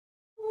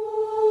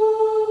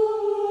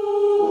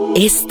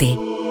Este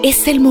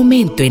es el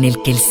momento en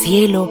el que el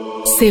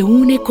cielo se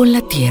une con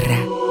la tierra.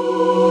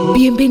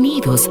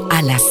 Bienvenidos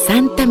a la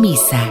Santa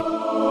Misa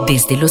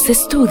desde los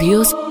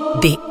estudios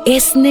de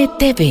ESNE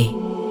TV.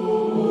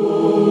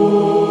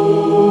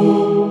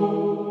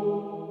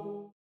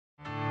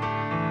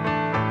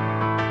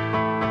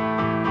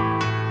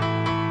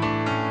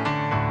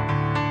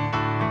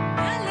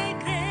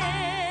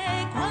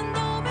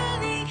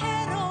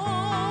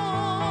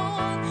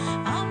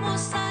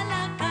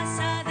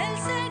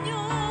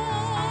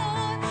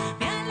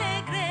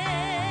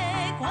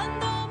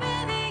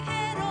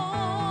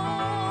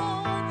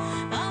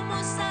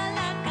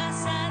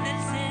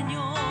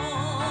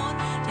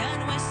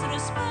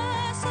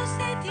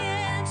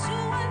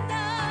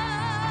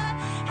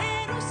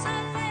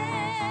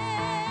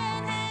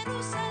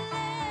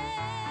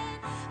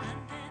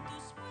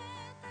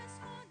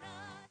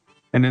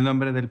 En el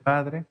nombre del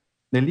Padre,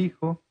 del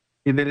Hijo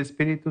y del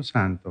Espíritu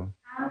Santo.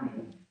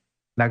 Amén.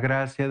 La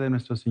gracia de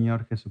nuestro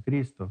Señor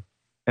Jesucristo,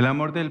 el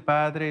amor del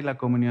Padre y la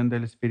comunión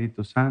del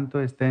Espíritu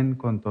Santo estén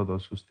con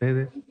todos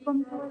ustedes.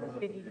 Con tu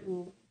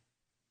espíritu.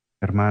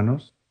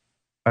 Hermanos,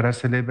 para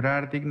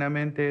celebrar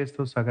dignamente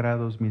estos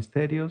sagrados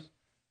misterios,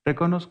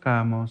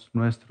 reconozcamos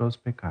nuestros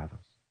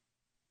pecados.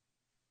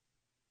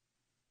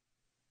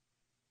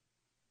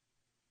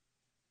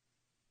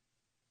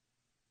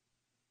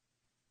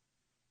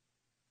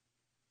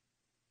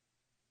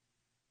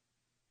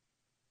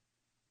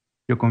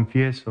 Yo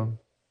confieso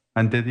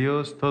ante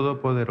Dios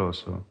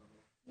Todopoderoso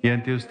y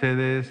ante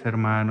ustedes,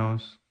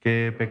 hermanos,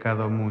 que he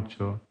pecado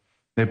mucho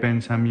de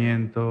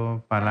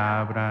pensamiento,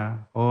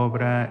 palabra,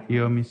 obra y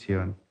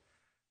omisión.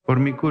 Por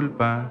mi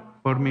culpa,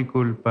 por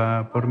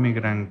mi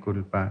gran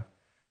culpa.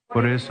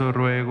 Por eso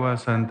ruego a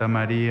Santa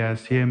María,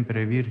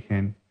 siempre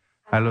Virgen,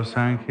 a los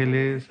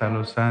ángeles, a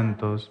los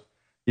santos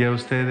y a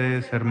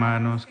ustedes,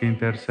 hermanos, que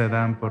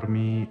intercedan por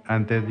mí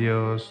ante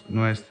Dios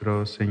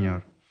nuestro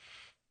Señor.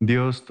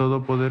 Dios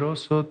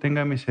Todopoderoso,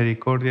 tenga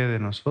misericordia de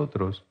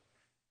nosotros,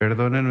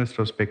 perdone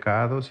nuestros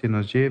pecados y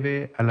nos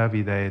lleve a la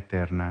vida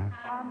eterna.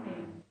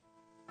 Amén.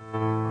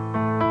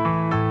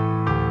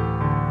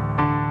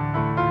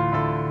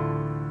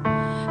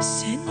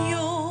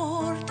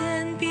 Señor,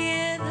 ten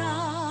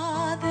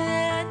piedad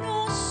de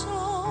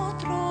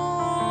nosotros.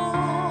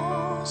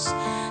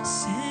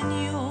 Señor,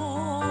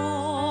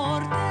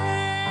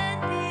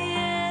 ten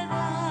piedad.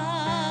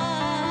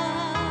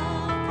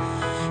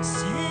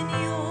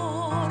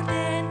 Señor,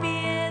 ten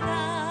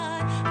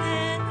piedad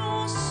de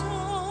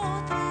nosotros.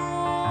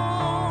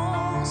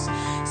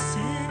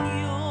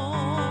 Señor,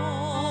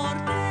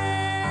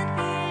 ten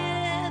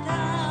piedad.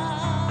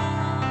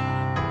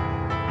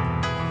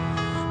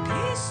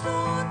 Cristo,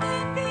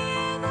 ten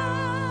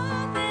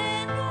piedad de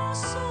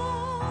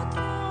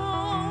nosotros.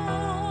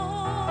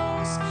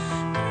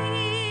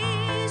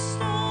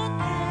 Cristo,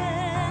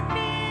 ten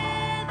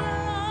piedad.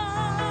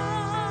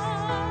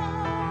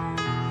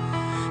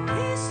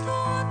 Cristo,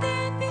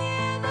 ten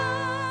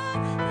piedad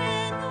de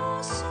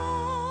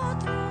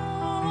nosotros.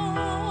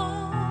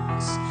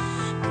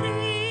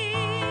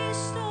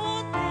 Cristo,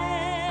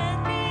 ten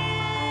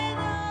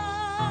piedad.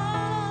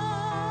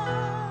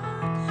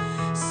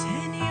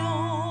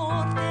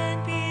 Señor, ten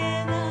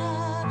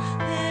piedad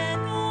de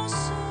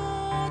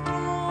nosotros.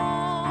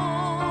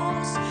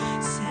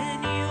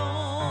 Señor,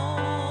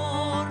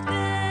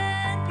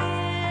 ten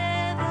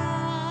piedad.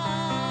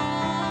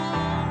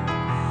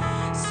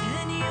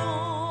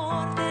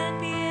 Señor, ten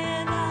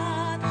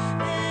piedad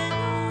de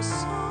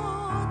nosotros.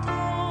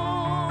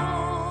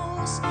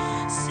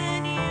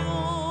 Señor,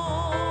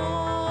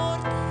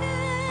 ten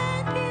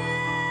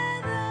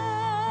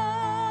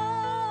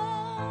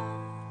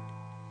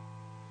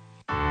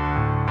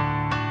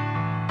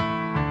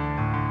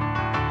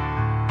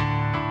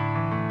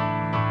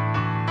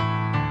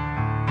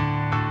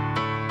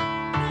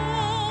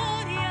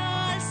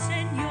Gloria al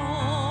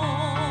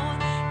Señor,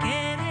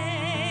 que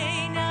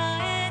reina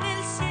en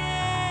el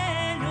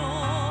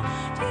cielo,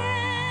 y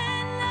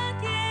en la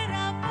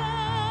tierra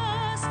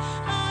paz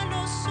a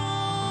los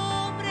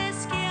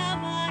hombres que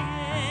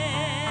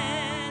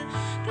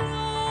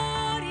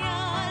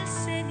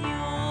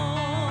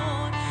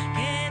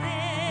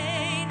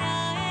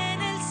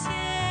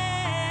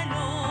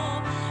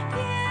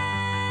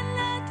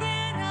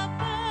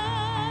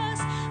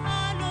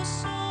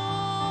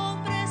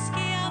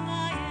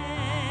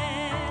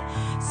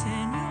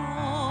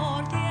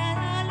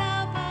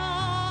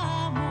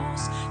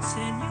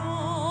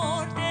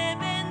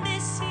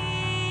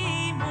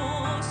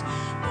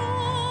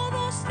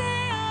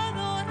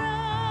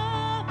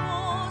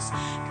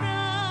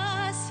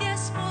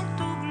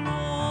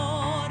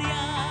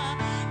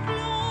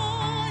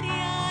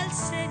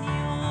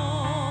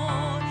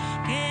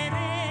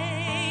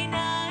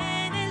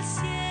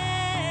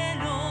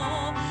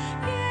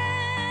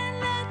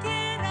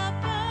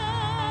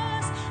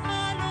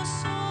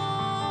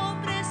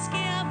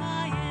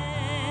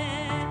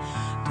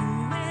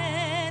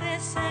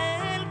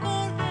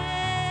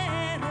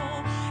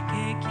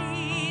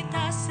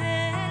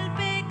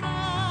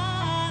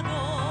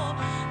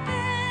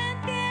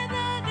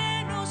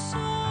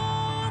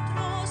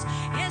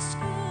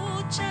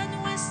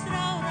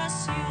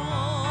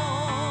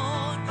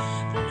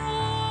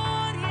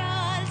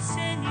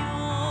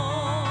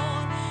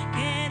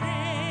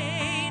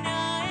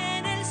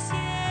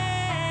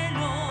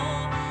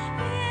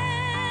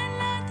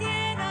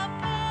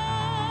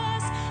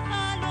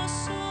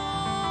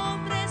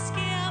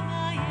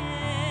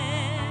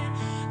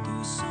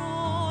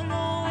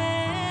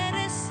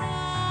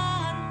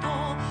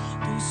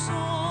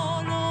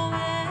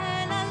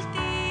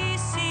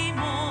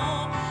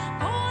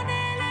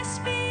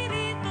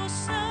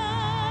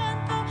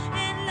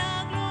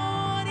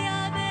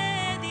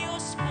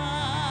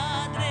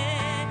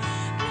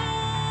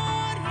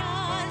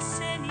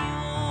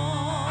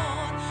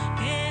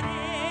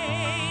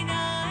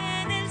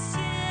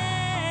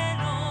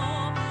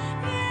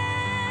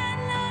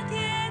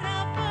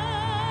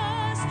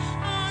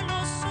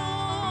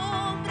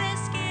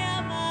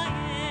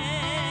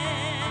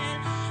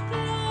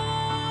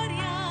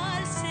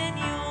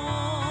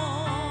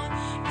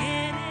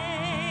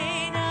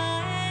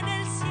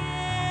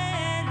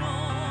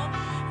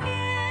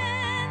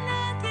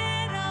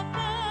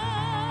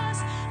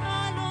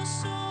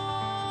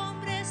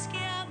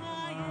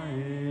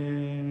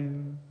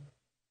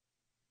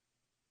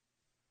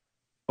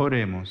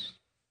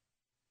Oremos.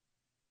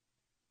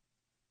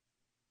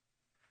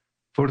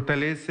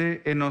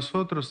 Fortalece en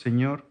nosotros,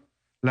 Señor,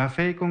 la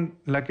fe con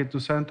la que tu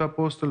santo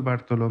apóstol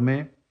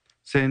Bartolomé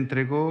se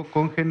entregó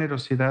con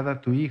generosidad a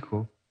tu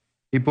Hijo,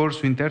 y por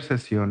su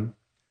intercesión,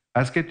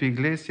 haz que tu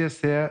iglesia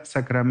sea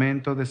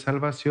sacramento de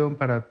salvación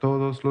para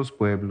todos los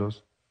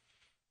pueblos.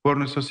 Por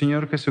nuestro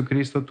Señor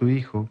Jesucristo, tu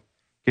Hijo,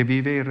 que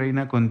vive y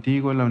reina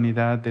contigo en la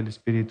unidad del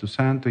Espíritu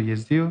Santo y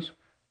es Dios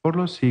por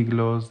los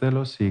siglos de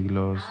los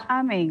siglos.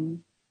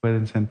 Amén.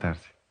 Pueden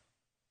sentarse.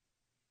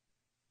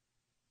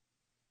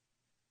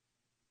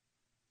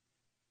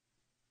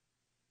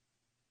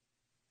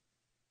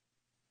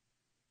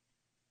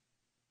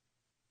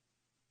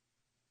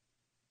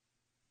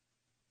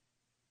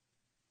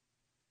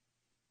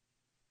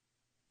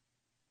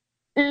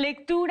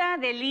 Lectura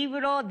del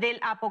libro del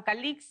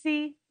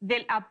Apocalipsis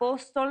del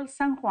apóstol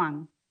San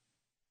Juan.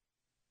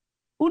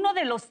 Uno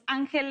de los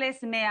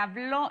ángeles me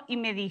habló y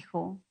me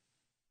dijo: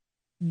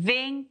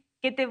 ven,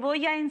 que te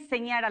voy a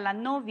enseñar a la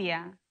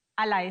novia,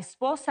 a la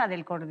esposa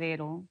del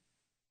Cordero.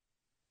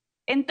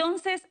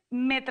 Entonces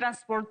me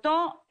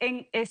transportó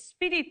en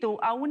espíritu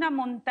a una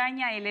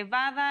montaña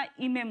elevada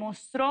y me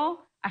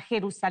mostró a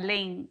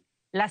Jerusalén,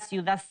 la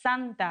ciudad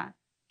santa,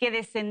 que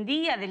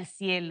descendía del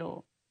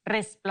cielo,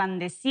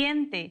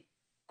 resplandeciente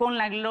con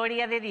la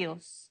gloria de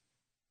Dios.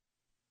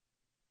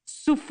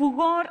 Su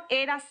fulgor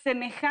era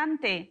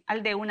semejante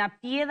al de una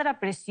piedra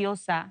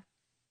preciosa,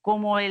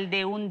 como el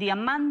de un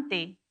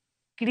diamante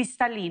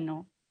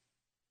cristalino.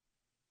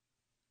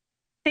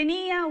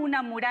 Tenía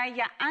una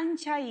muralla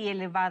ancha y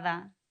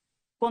elevada,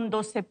 con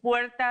 12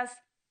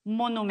 puertas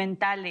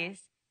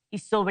monumentales, y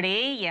sobre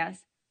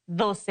ellas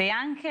 12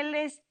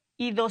 ángeles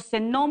y 12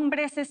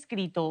 nombres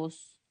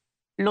escritos,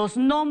 los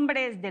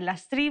nombres de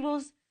las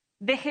tribus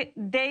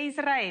de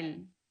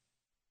Israel.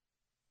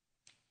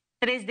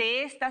 3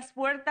 de estas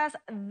puertas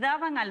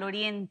daban al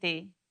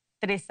oriente,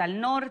 3 al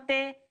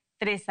norte,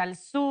 3 al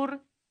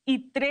sur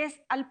y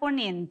 3 al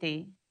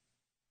poniente.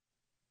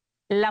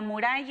 La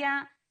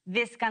muralla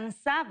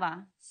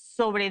descansaba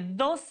sobre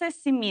 12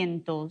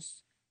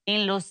 cimientos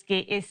en los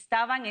que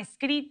estaban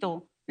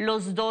escritos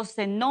los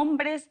 12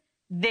 nombres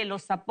de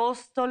los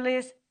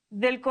apóstoles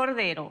del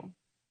Cordero.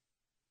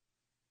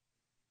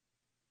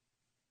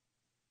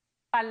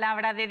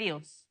 Palabra de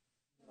Dios.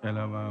 Te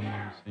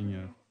alabamos,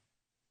 Señor.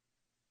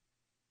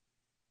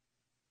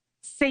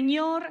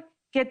 Señor,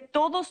 que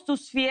todos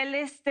tus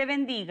fieles te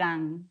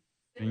bendigan.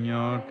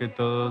 Señor, que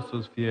todos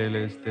tus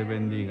fieles te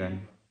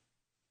bendigan.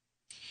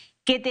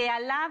 Que te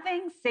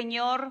alaben,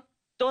 Señor,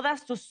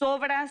 todas tus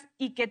obras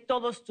y que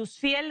todos tus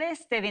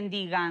fieles te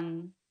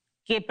bendigan.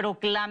 Que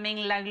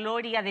proclamen la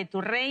gloria de tu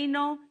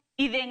reino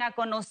y den a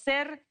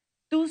conocer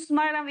tus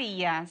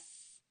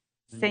maravillas.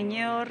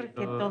 Señor,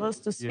 que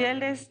todos tus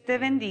fieles te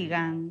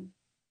bendigan.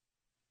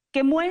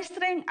 Que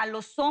muestren a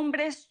los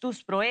hombres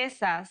tus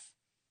proezas,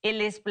 el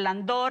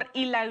esplendor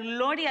y la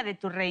gloria de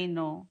tu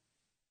reino.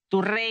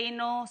 Tu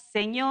reino,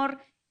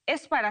 Señor,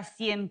 es para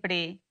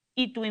siempre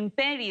y tu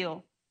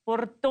imperio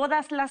por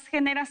todas las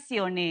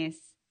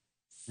generaciones.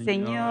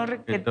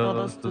 Señor, que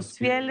todos tus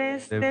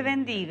fieles te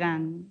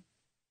bendigan.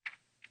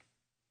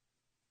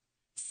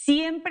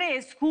 Siempre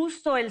es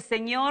justo el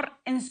Señor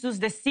en sus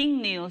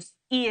designios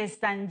y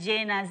están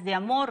llenas de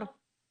amor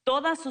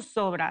todas sus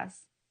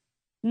obras.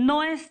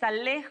 No está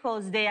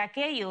lejos de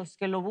aquellos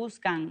que lo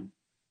buscan.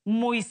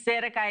 Muy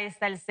cerca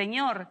está el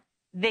Señor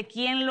de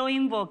quien lo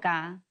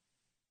invoca.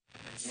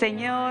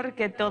 Señor,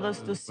 que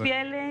todos tus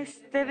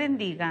fieles te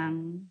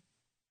bendigan.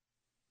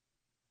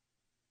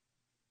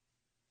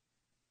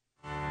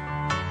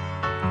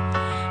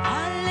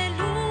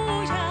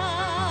 Aleluya,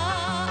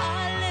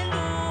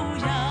 aleluya,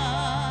 aleluya,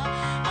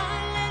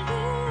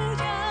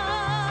 aleluya,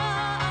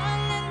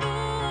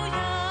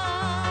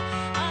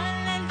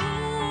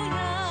 aleluya,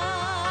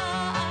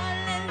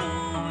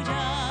 aleluya,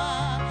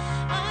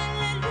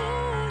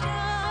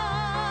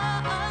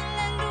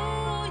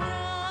 aleluya.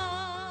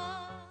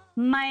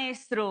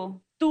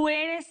 Maestro, tú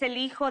eres el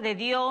Hijo de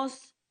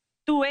Dios,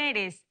 tú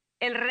eres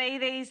el Rey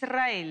de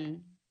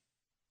Israel.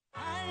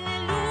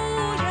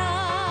 Aleluya,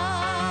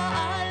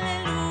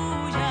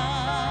 aleluya,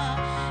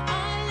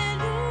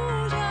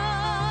 aleluya,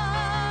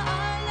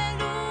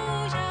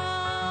 aleluya.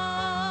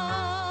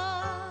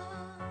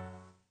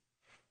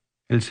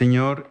 El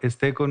Señor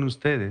esté con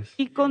ustedes.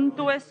 Y con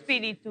tu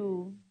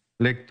espíritu.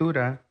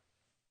 Lectura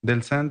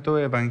del Santo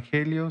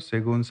Evangelio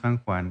según San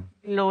Juan.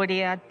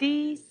 Gloria a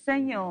ti,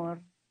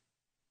 Señor.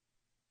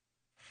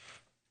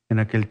 En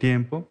aquel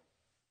tiempo,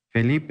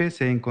 Felipe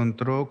se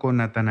encontró con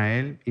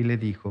Natanael y le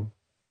dijo: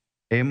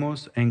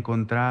 hemos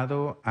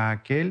encontrado a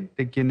aquel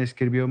de quien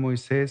escribió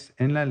Moisés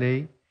en la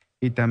ley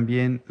y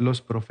también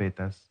los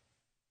profetas.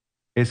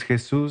 Es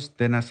Jesús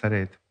de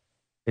Nazaret,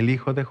 el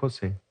hijo de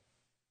José.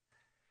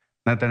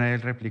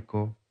 Natanael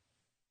replicó: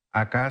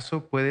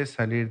 ¿acaso puede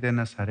salir de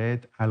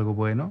Nazaret algo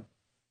bueno?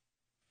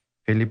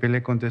 Felipe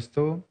le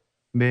contestó: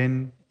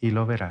 ven y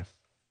lo verás.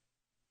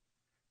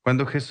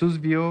 Cuando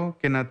Jesús vio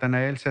que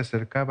Natanael se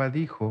acercaba,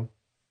 dijo: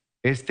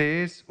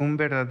 este es un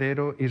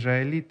verdadero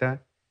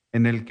israelita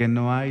en el que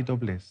no hay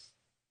doblez.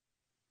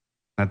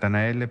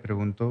 Natanael le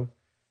preguntó,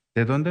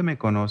 ¿de dónde me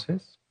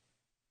conoces?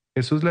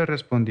 Jesús le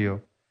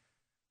respondió,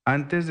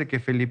 antes de que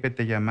Felipe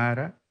te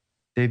llamara,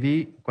 te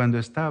vi cuando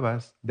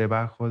estabas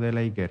debajo de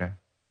la higuera.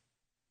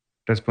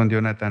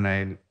 Respondió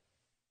Natanael,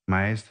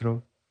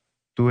 Maestro,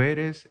 tú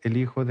eres el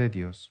Hijo de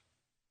Dios,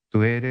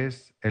 tú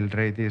eres el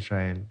Rey de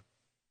Israel.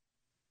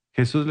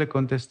 Jesús le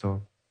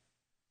contestó,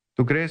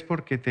 tú crees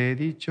porque te he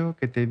dicho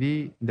que te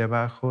vi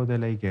debajo de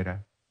la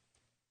higuera.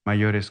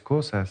 Mayores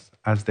cosas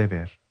has de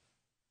ver.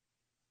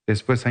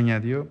 Después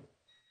añadió,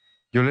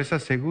 yo les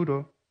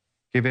aseguro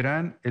que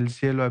verán el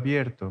cielo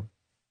abierto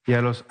y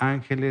a los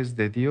ángeles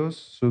de Dios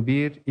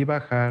subir y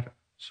bajar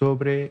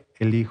sobre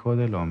el Hijo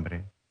del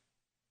Hombre.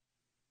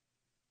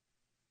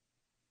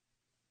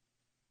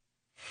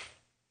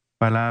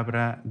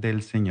 Palabra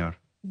del Señor.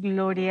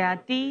 Gloria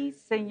a ti,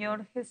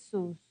 Señor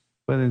Jesús.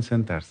 Pueden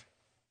sentarse.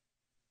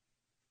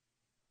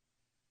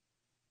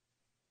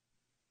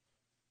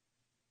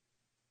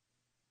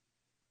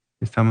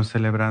 Estamos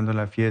celebrando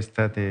la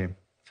fiesta de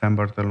San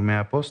Bartolomé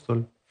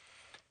Apóstol.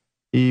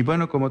 Y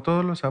bueno, como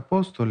todos los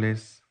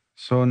apóstoles,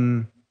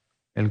 son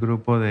el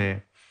grupo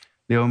de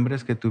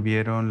hombres que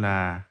tuvieron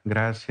la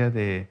gracia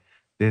de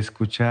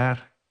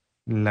escuchar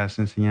las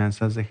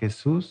enseñanzas de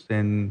Jesús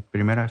en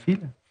primera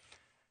fila.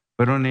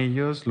 Fueron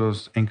ellos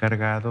los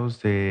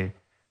encargados de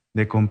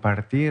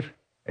compartir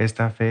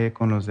esta fe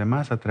con los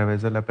demás a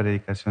través de la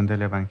predicación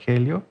del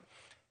Evangelio.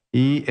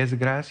 Y es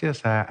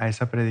gracias a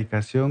esa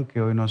predicación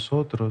que hoy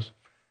nosotros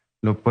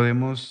lo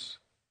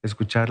podemos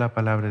escuchar la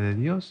palabra de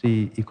Dios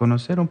y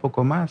conocer un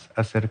poco más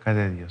acerca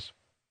de Dios.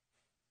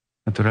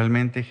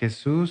 Naturalmente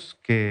Jesús,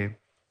 que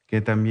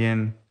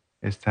también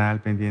está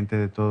al pendiente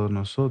de todos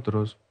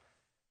nosotros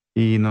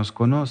y nos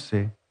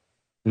conoce,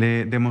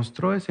 le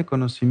demostró ese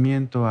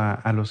conocimiento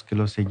a los que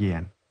lo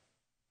seguían.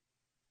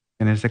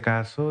 En este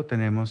caso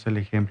tenemos el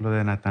ejemplo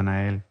de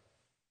Natanael,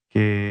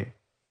 que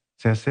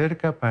se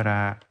acerca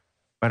para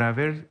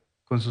ver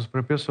con sus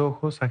propios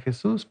ojos a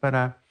Jesús,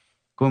 para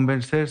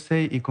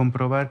convencerse y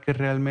comprobar que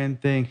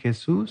realmente en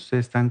Jesús se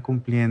están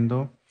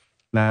cumpliendo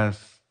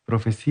las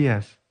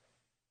profecías.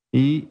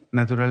 Y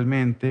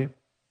naturalmente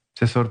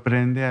se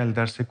sorprende al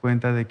darse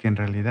cuenta de que en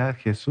realidad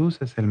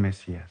Jesús es el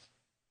Mesías.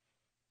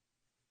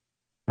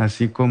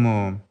 Así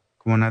como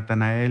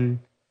Natanael,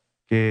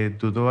 que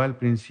dudó al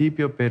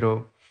principio,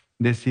 pero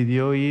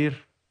decidió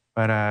ir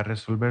para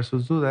resolver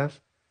sus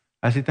dudas,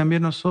 así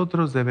también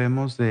nosotros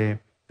debemos de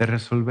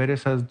resolver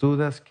esas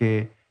dudas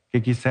que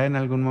quizá en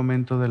algún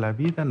momento de la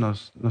vida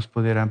nos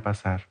pudieran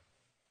pasar.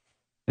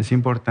 Es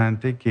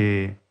importante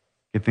que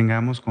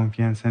tengamos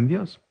confianza en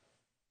Dios,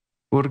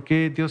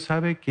 porque Dios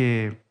sabe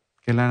que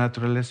la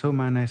naturaleza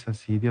humana es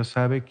así. Dios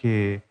sabe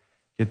que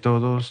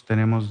todos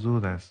tenemos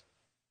dudas.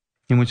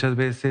 Y muchas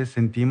veces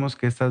sentimos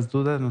que estas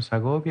dudas nos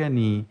agobian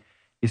y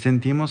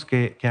sentimos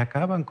que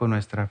acaban con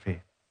nuestra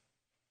fe.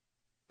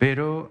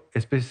 Pero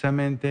es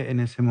precisamente en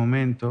ese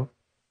momento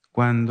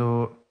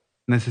cuando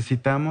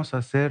necesitamos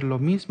hacer lo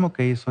mismo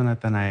que hizo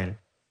Natanael.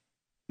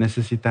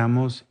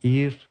 Necesitamos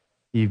ir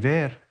y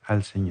ver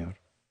al Señor.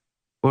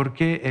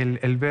 Porque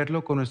el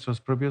verlo con nuestros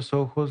propios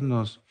ojos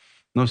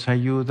nos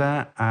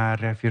ayuda a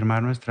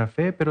reafirmar nuestra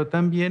fe, pero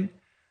también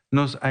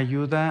nos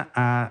ayuda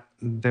a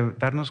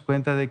darnos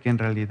cuenta de que en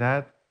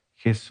realidad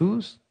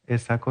Jesús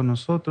está con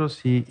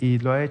nosotros y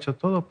lo ha hecho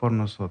todo por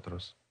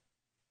nosotros.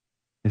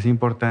 Es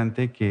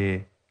importante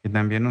que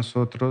también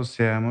nosotros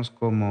seamos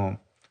como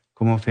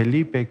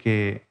Felipe,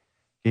 que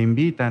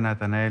invita a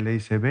Natanael, le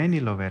dice, ven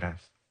y lo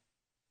verás.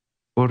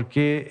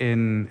 Porque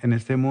en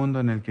este mundo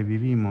en el que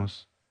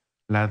vivimos,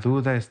 la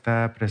duda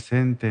está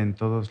presente en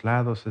todos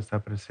lados,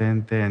 está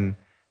presente en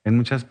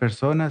muchas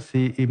personas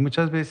y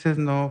muchas veces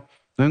no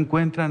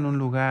encuentran un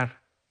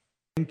lugar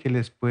en que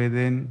les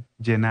pueden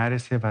llenar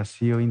ese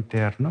vacío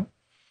interno,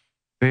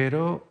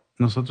 pero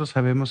nosotros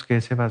sabemos que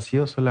ese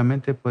vacío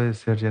solamente puede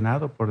ser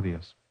llenado por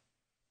Dios.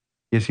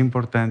 Y es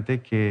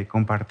importante que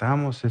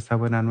compartamos esta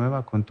buena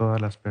nueva con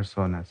todas las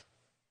personas.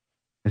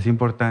 Es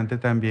importante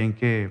también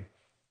que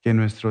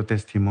nuestro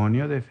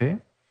testimonio de fe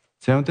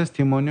sea un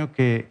testimonio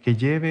que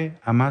lleve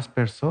a más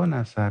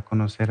personas a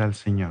conocer al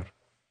Señor.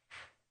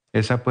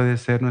 Esa puede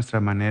ser nuestra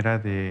manera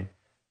de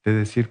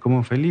decir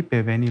como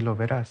Felipe, ven y lo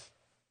verás.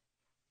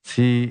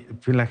 Si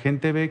la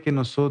gente ve que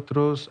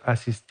nosotros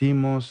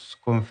asistimos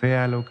con fe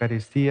a la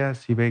Eucaristía,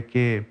 si ve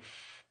que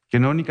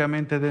no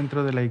únicamente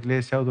dentro de la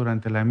iglesia o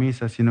durante la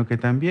misa, sino que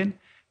también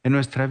en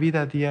nuestra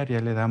vida diaria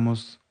le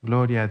damos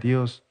gloria a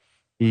Dios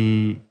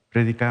y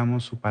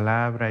predicamos su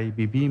palabra y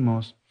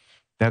vivimos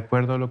de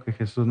acuerdo a lo que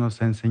Jesús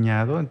nos ha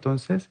enseñado,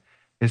 entonces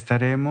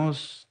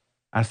estaremos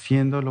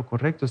haciendo lo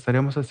correcto,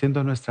 estaremos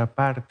haciendo nuestra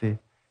parte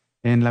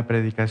en la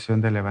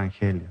predicación del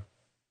Evangelio.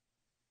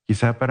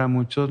 Quizá para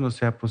muchos no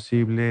sea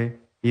posible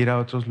ir a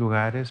otros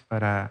lugares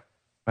para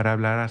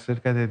hablar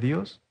acerca de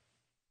Dios,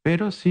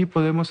 pero sí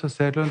podemos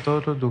hacerlo en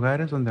todos los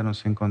lugares donde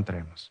nos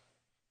encontremos,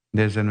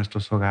 desde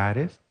nuestros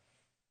hogares,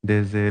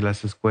 desde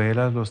las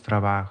escuelas, los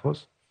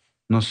trabajos.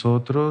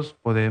 Nosotros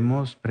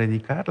podemos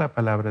predicar la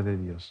palabra de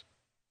Dios.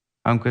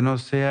 aunque no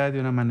sea de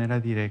una manera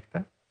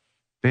directa,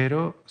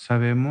 pero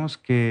sabemos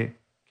que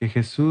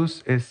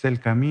Jesús es el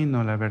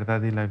camino, la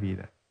verdad y la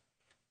vida.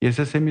 Y es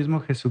ese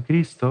mismo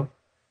Jesucristo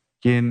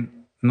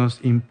quien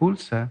nos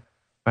impulsa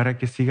para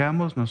que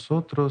sigamos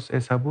nosotros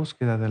esa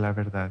búsqueda de la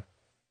verdad,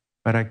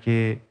 para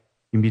que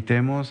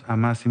invitemos a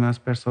más y más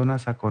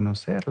personas a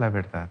conocer la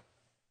verdad.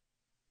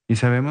 Y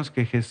sabemos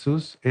que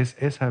Jesús es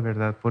esa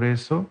verdad. Por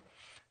eso,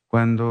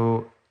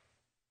 cuando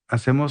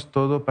hacemos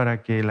todo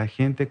para que la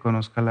gente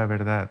conozca la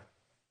verdad,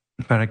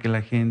 para que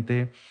la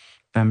gente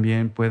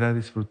también pueda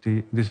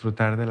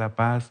disfrutar de la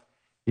paz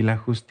y la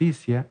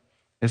justicia,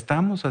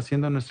 estamos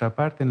haciendo nuestra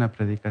parte en la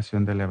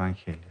predicación del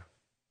Evangelio.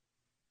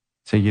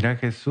 Seguir a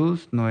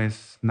Jesús no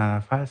es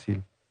nada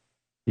fácil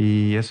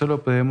y eso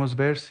lo podemos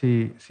ver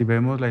si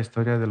vemos la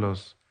historia de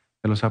los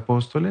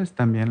apóstoles,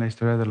 también la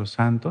historia de los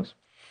santos.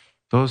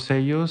 Todos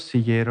ellos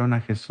siguieron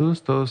a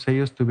Jesús, todos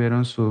ellos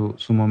tuvieron su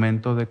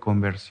momento de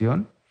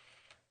conversión,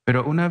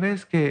 pero una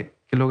vez que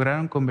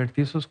lograron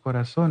convertir sus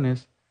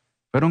corazones,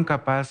 fueron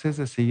capaces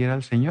de seguir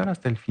al Señor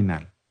hasta el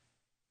final.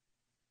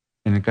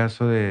 En el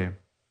caso de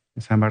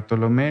San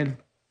Bartolomé, él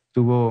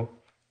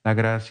tuvo la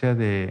gracia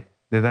de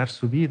dar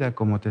su vida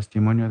como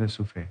testimonio de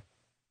su fe.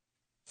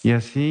 Y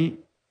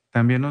así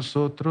también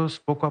nosotros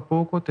poco a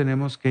poco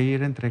tenemos que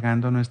ir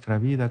entregando nuestra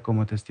vida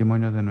como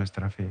testimonio de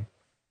nuestra fe,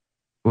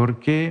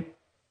 porque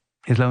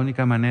es la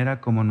única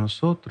manera como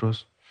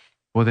nosotros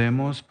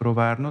podemos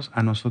probarnos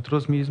a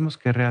nosotros mismos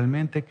que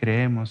realmente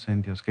creemos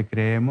en Dios, que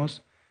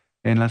creemos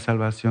en la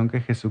salvación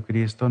que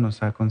Jesucristo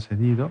nos ha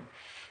concedido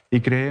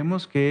y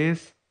creemos que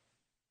es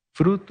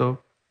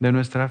fruto de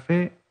nuestra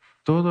fe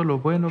todo lo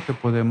bueno que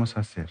podemos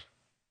hacer.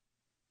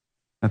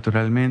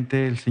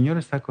 Naturalmente, el Señor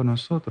está con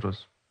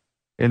nosotros.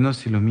 Él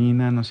nos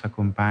ilumina, nos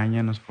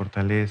acompaña, nos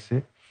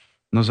fortalece,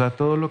 nos da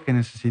todo lo que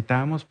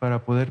necesitamos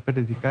para poder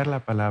predicar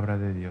la palabra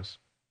de Dios.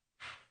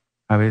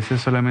 A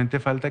veces solamente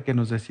falta que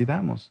nos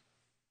decidamos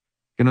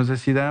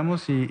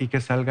y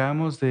que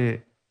salgamos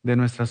de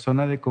nuestra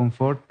zona de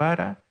confort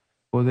para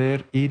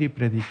poder ir y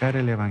predicar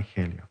el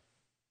Evangelio.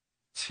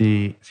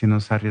 Si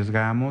nos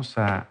arriesgamos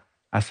a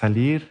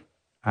salir,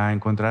 a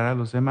encontrar a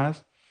los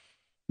demás,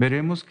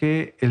 veremos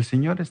que el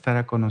Señor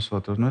estará con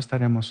nosotros, no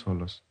estaremos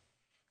solos.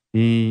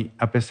 Y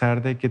a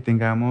pesar de que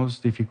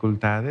tengamos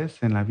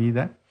dificultades en la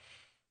vida,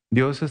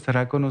 Dios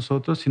estará con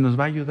nosotros y nos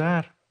va a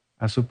ayudar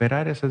a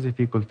superar esas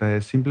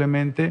dificultades.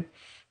 Simplemente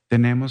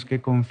tenemos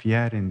que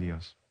confiar en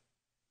Dios.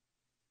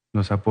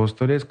 Los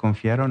apóstoles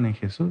confiaron en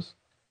Jesús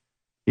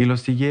y lo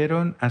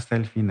siguieron hasta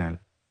el final.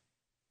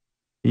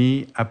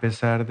 Y a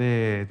pesar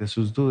de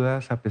sus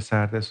dudas, a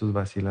pesar de sus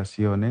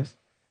vacilaciones,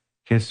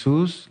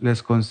 Jesús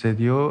les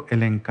concedió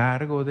el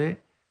encargo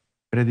de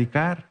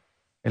predicar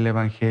el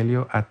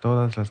Evangelio a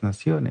todas las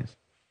naciones.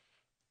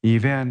 Y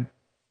vean,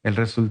 el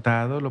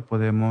resultado lo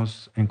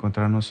podemos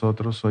encontrar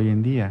nosotros hoy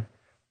en día,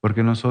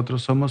 porque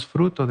nosotros somos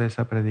fruto de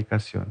esa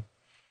predicación.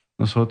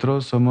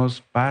 Nosotros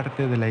somos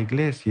parte de la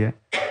iglesia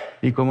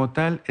y como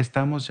tal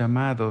estamos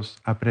llamados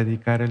a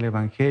predicar el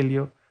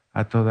Evangelio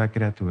a toda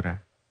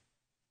criatura.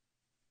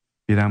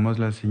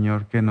 Pidámosle al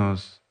Señor que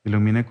nos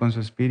ilumine con su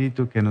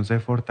Espíritu, que nos dé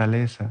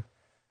fortaleza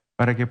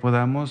para que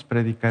podamos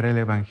predicar el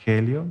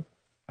Evangelio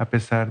a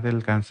pesar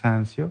del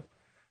cansancio,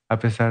 a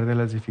pesar de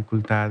las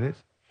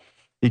dificultades,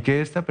 y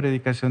que esta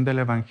predicación del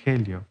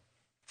Evangelio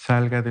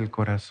salga del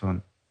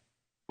corazón,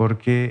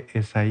 porque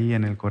es ahí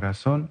en el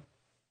corazón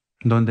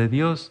donde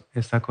Dios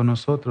está con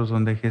nosotros,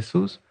 donde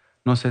Jesús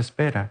nos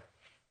espera,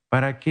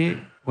 para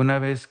que una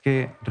vez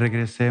que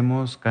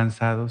regresemos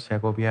cansados y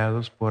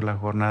agobiados por la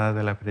jornada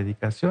de la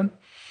predicación,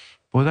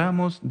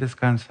 podamos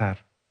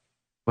descansar,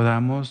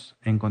 podamos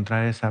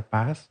encontrar esa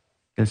paz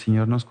que el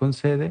Señor nos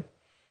concede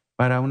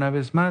para una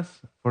vez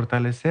más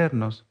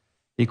fortalecernos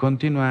y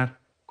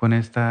continuar con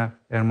esta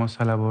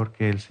hermosa labor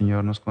que el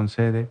Señor nos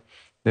concede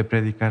de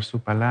predicar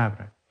su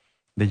palabra,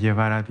 de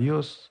llevar a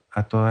Dios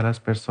a todas las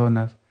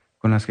personas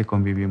con las que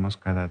convivimos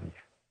cada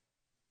día.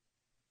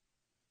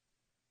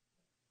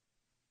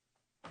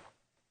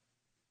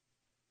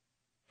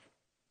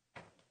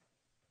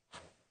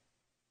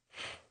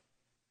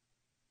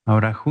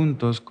 Ahora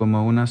juntos,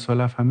 como una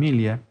sola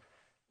familia,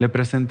 le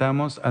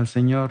presentamos al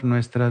Señor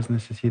nuestras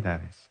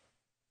necesidades.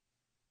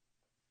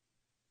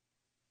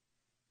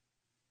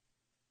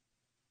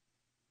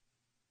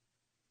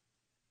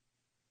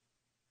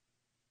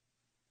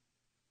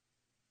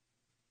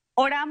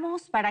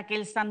 Oramos para que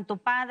el Santo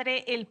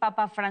Padre, el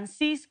Papa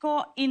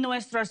Francisco y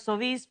nuestro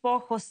arzobispo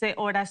José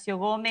Horacio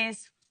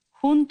Gómez,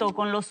 junto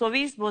con los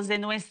obispos de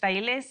nuestra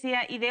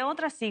iglesia y de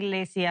otras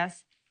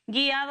iglesias,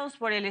 guiados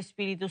por el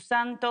Espíritu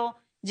Santo,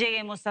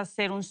 lleguemos a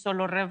ser un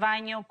solo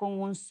rebaño con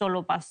un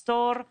solo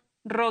pastor.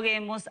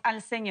 Roguemos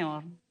al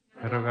Señor.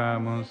 Te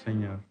rogamos,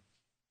 Señor.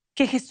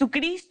 Que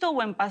Jesucristo,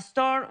 buen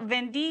pastor,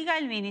 bendiga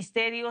el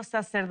ministerio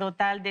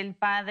sacerdotal del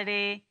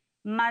Padre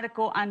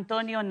Marco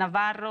Antonio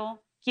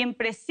Navarro, quien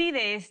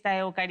preside esta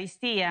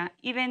Eucaristía,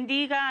 y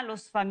bendiga a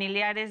los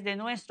familiares de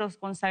nuestros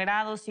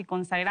consagrados y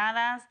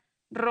consagradas.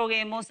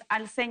 Roguemos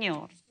al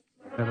Señor.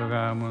 Te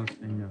rogamos,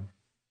 Señor.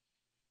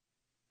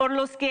 Por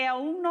los que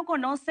aún no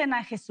conocen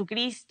a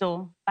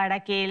Jesucristo,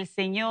 para que el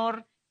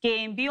Señor,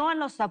 que envió a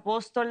los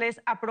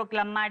apóstoles a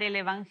proclamar el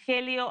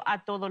Evangelio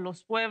a todos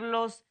los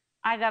pueblos,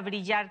 haga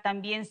brillar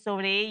también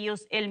sobre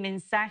ellos el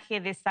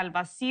mensaje de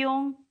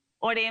salvación.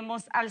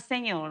 Oremos al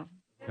Señor.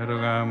 Te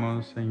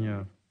rogamos,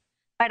 Señor.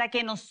 Para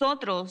que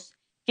nosotros,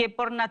 que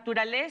por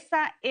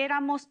naturaleza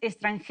éramos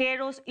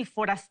extranjeros y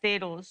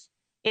forasteros,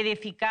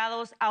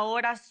 edificados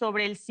ahora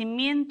sobre el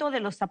cimiento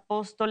de los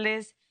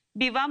apóstoles,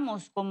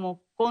 vivamos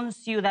como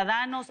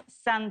conciudadanos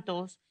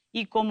santos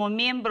y como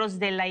miembros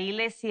de la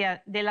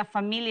Iglesia, de la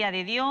familia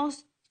de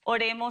Dios,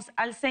 oremos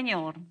al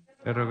Señor.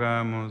 Te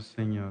rogamos,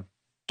 Señor.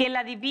 Que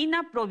la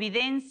divina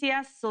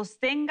providencia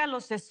sostenga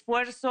los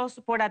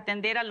esfuerzos por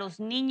atender a los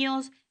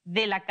niños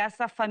de la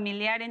casa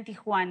familiar en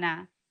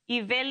Tijuana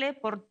y vele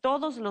por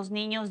todos los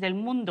niños del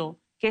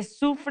mundo que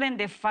sufren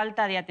de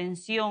falta de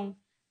atención,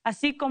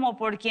 así como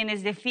por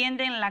quienes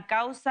defienden la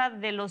causa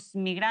de los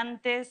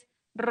migrantes.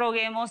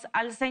 Roguemos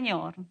al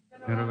Señor.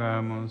 Te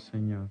rogamos,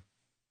 Señor.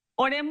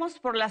 Oremos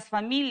por las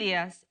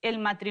familias, el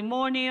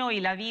matrimonio y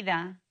la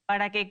vida,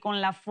 para que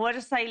con la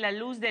fuerza y la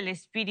luz del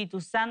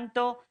Espíritu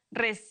Santo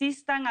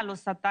resistan a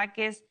los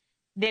ataques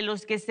de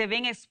los que se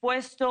ven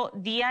expuestos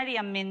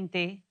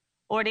diariamente.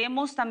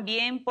 Oremos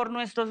también por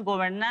nuestros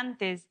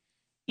gobernantes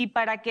y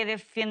para que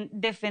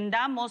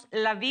defendamos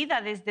la vida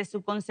desde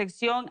su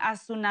concepción a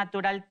su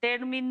natural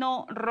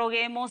término.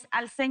 Roguemos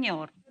al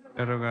Señor.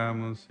 Te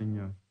rogamos,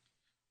 Señor.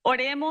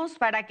 Oremos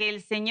para que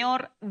el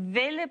Señor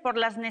vele por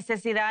las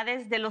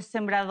necesidades de los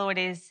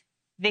sembradores,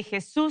 de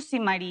Jesús y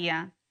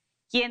María,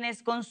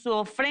 quienes con su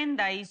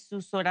ofrenda y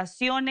sus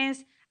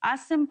oraciones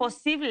hacen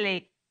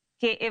posible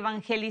que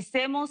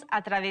evangelicemos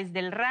a través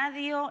del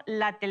radio,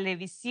 la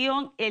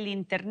televisión, el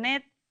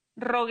internet.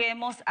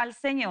 Roguemos al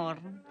Señor.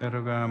 Te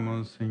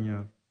rogamos,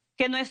 Señor.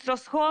 Que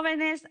nuestros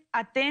jóvenes,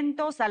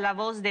 atentos a la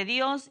voz de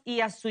Dios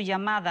y a su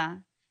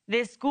llamada,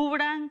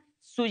 descubran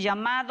su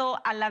llamado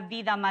a la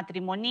vida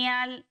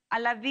matrimonial, a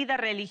la vida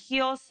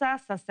religiosa,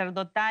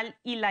 sacerdotal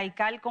y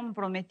laical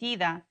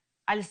comprometida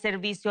al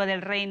servicio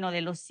del reino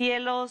de los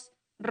cielos.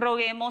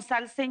 Roguemos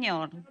al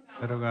Señor.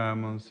 Te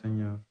rogamos,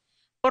 Señor.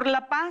 Por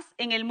la paz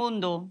en el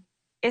mundo,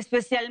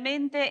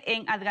 especialmente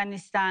en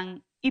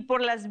Afganistán, y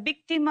por las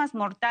víctimas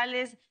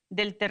mortales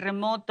del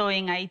terremoto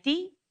en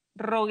Haití,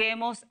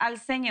 roguemos al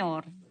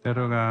Señor. Te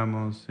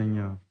rogamos,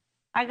 Señor.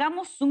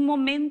 Hagamos un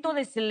momento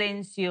de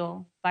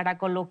silencio para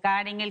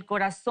colocar en el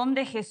corazón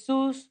de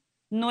Jesús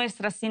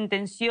nuestras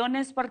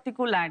intenciones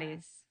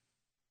particulares.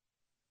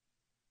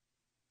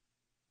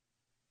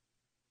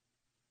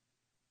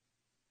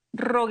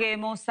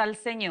 Roguemos al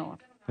Señor.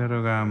 Te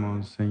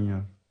rogamos,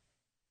 Señor.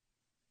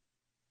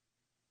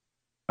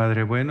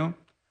 Padre bueno,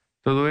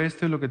 todo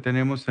esto y lo que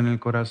tenemos en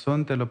el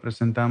corazón te lo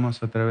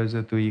presentamos a través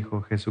de tu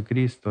Hijo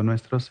Jesucristo,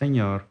 nuestro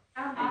Señor.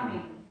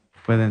 Amén.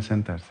 Pueden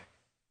sentarse.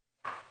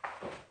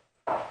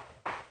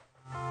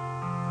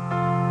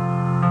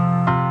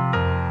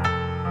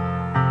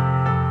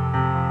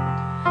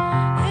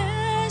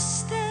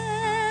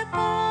 Este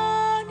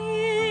pan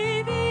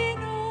y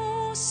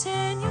vino,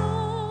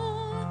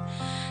 Señor,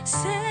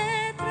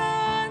 se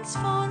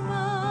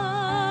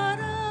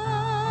transformará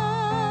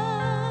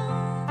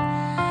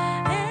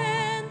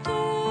en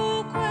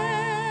tu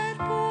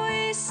cuerpo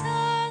y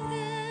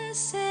sangre,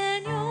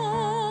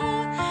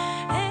 Señor,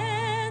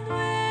 en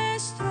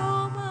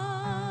nuestro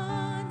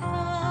manar.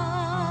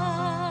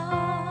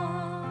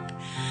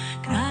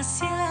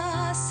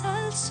 Gracias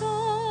al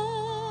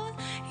sol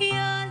y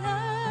al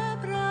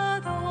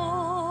labrador,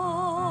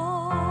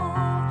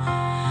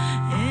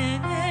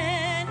 en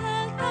el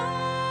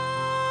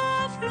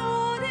altar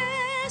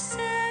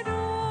florecerán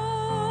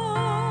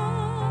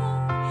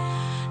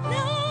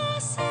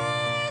las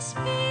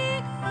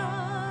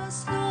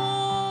espigas,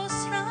 los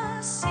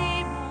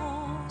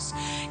racimos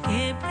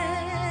que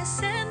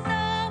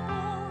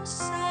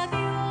presentamos a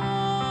Dios.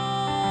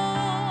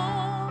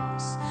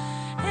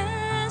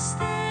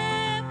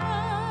 Este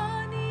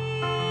pan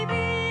y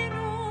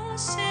vino,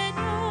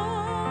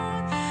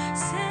 Señor,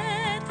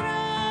 se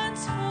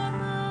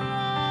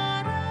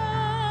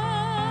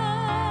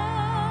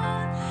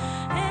transformarán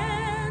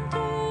en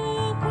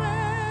tu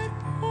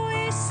cuerpo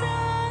y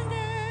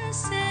sangre,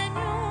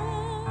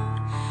 Señor,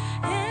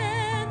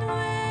 en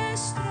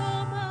nuestro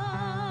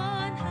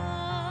manar.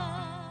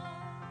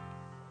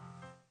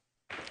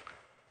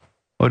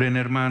 Oren,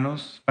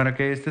 hermanos, para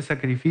que este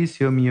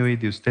sacrificio mío y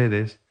de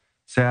ustedes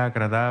sea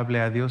agradable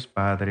a Dios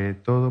Padre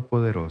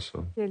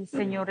Todopoderoso. Que el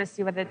Señor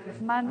reciba de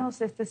tus manos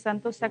este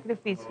santo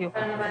sacrificio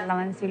para la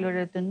alabanza y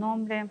gloria de tu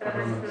nombre,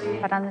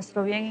 para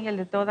nuestro bien y el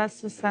de toda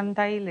su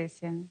santa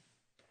iglesia.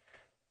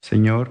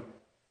 Señor,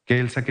 que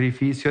el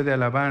sacrificio de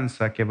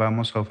alabanza que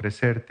vamos a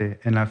ofrecerte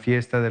en la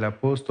fiesta del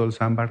apóstol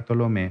San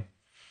Bartolomé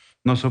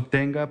nos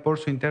obtenga por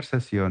su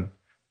intercesión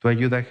tu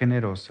ayuda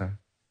generosa.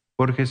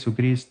 Por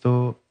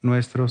Jesucristo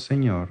nuestro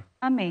Señor.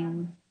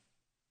 Amén.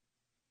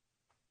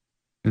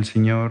 El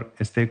Señor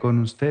esté con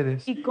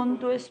ustedes. Y con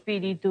tu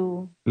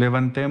espíritu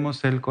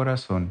Levantemos el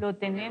corazón. lo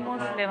tenemos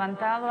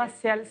levantado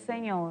hacia el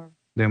Señor.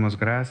 Demos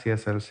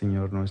gracias al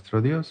Señor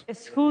nuestro Dios.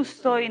 Es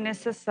justo y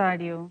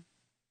necesario.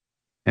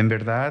 En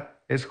verdad,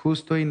 es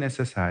justo y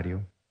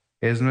necesario.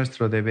 Es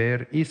nuestro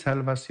deber y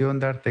salvación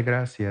darte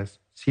gracias,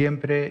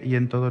 siempre y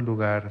en todo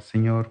lugar,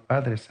 Señor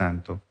Padre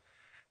Santo,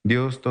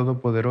 Dios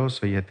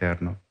Todopoderoso y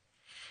Eterno.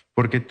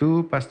 Porque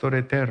tú, Pastor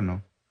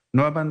eterno,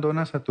 no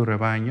abandonas a tu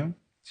rebaño,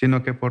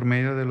 sino que por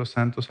medio de los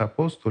santos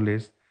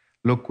apóstoles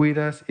lo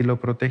cuidas y lo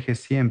proteges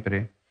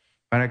siempre,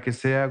 para que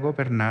sea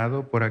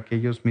gobernado por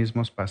aquellos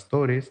mismos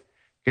pastores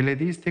que le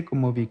diste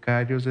como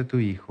vicarios de tu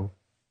Hijo.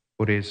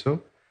 Por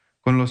eso,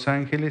 con los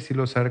ángeles y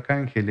los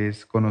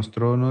arcángeles, con los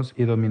tronos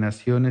y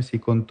dominaciones y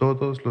con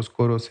todos los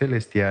coros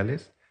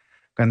celestiales,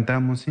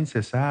 cantamos sin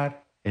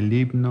cesar el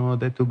himno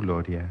de tu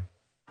gloria.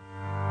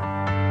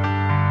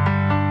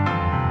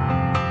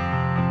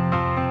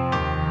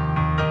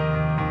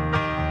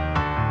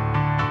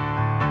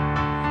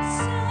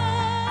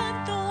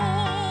 Santo,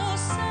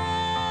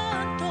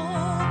 santo,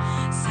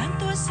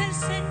 santo es el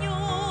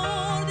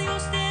Señor,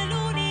 Dios del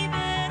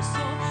universo.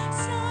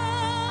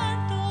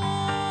 Santo,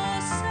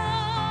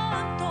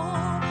 santo,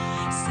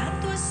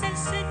 santo es el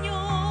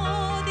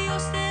Señor,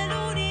 Dios del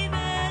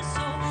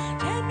universo.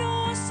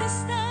 Llenos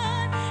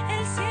están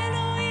el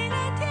cielo y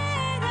la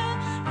tierra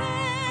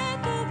de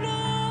tu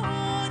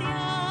gloria.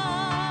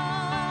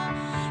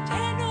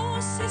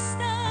 Llenos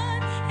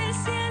están el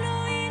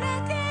cielo y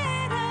la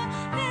tierra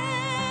de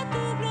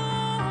tu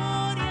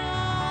gloria.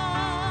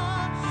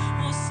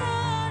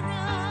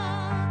 Hosana,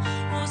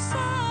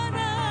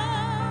 Hosana,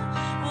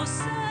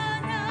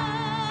 Hosana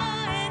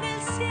en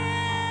el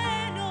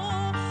cielo.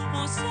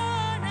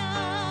 Hosana,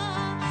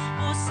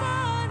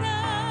 Hosana,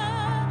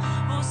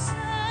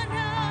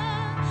 Hosana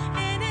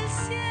en el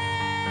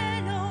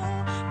cielo.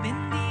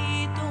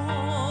 Bendito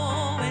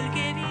el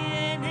que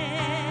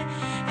viene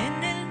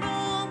en el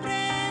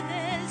nombre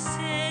del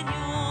Señor.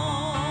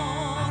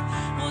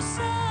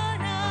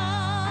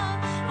 Hosana,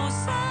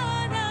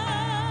 Hosana,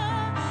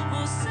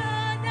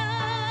 Hosana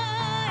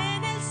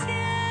en el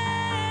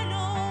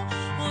cielo.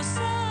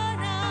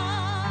 Hosana,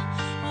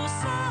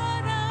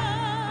 Hosana,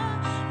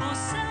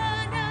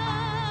 Hosana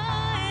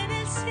en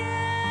el cielo.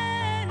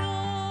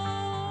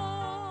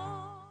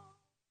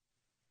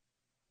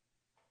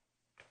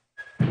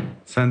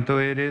 Santo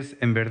eres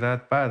en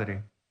verdad,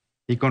 Padre,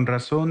 y con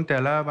razón te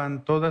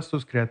alaban todas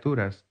tus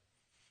criaturas,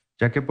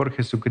 ya que por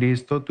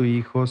Jesucristo, tu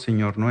Hijo,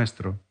 Señor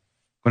nuestro,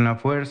 con la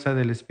fuerza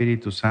del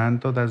Espíritu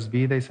Santo das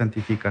vida y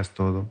santificas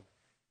todo,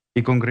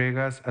 y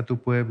congregas a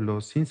tu pueblo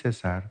sin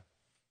cesar,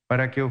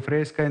 para que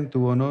ofrezca en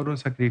tu honor un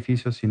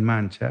sacrificio sin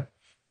mancha,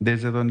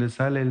 desde donde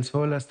sale el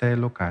sol hasta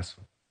el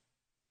ocaso.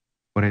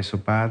 Por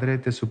eso, Padre,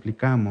 te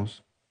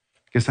suplicamos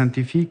que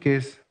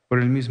santifiques por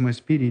el mismo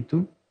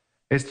Espíritu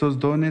estos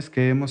dones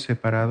que hemos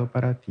separado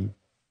para ti,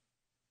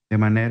 de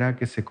manera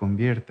que se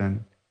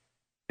conviertan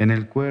en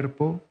el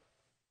cuerpo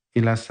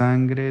y la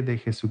sangre de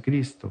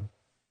Jesucristo,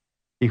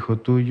 Hijo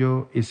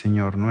tuyo y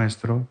Señor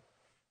nuestro,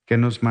 que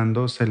nos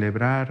mandó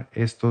celebrar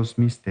estos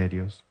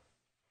misterios.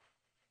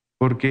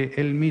 Porque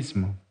Él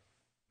mismo,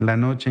 la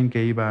noche en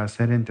que iba a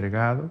ser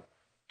entregado,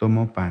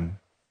 tomó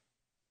pan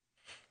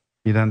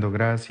y dando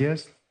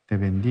gracias, te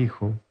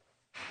bendijo,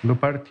 lo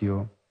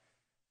partió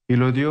y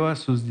lo dio a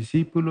sus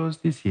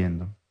discípulos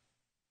diciendo: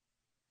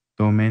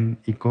 Tomen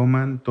y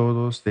coman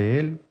todos de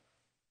él,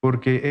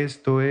 porque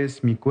esto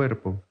es mi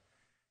cuerpo,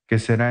 que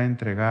será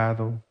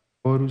entregado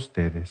por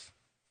ustedes.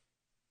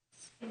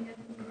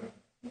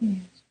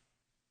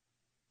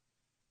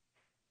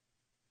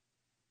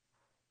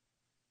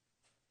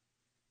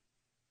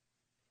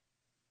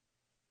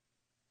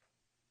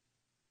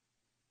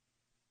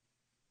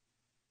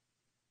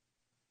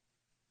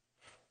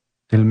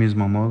 Del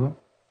mismo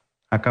modo,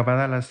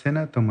 acabada la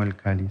cena, tomó el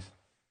cáliz.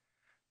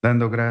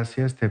 Dando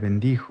gracias, te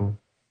bendijo,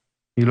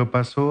 y lo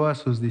pasó a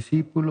sus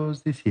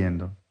discípulos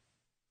diciendo: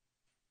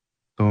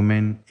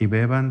 Tomen y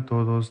beban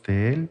todos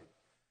de él,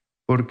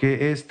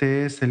 porque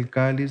este es el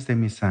cáliz de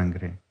mi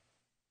sangre,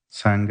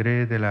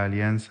 sangre de la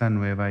alianza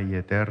nueva y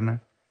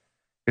eterna,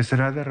 que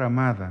será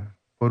derramada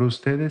por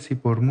ustedes y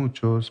por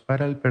muchos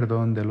para el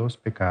perdón de los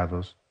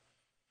pecados.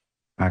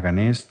 Hagan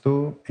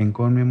esto en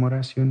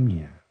conmemoración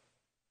mía.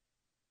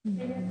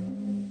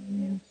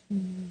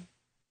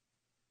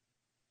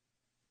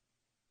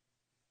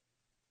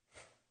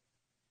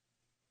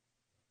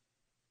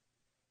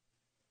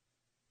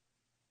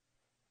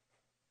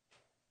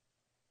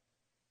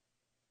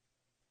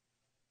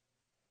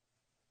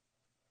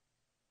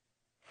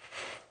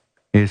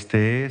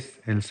 Este es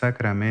el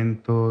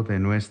sacramento de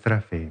nuestra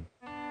fe.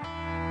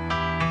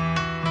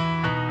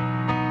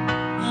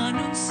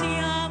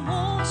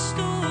 Anunciamos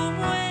tu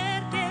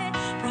muerte,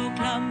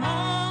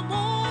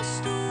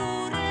 proclamamos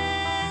tu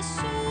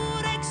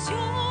resurrección.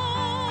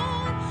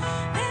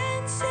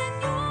 Ven,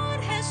 Señor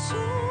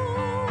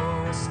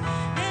Jesús,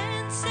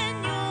 ven,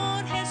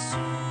 Señor Jesús.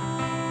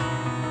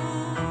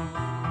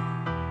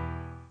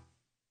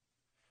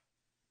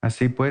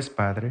 Así pues,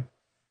 Padre,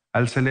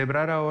 al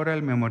celebrar ahora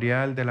el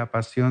memorial de la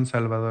pasión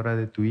salvadora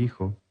de tu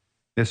Hijo,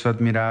 de su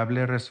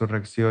admirable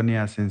resurrección y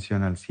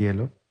ascensión al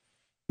cielo,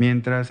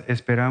 Mientras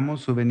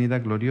esperamos su venida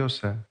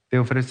gloriosa, te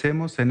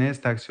ofrecemos en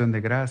esta acción de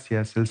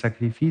gracias el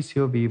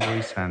sacrificio vivo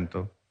y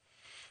santo.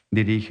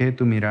 Dirige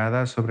tu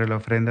mirada sobre la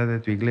ofrenda de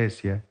tu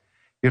iglesia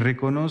y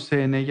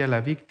reconoce en ella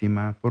la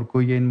víctima por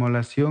cuya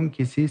inmolación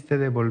quisiste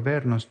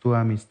devolvernos tu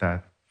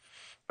amistad,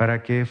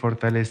 para que,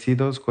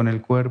 fortalecidos con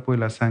el cuerpo y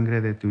la sangre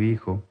de tu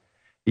Hijo,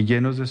 y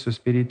llenos de su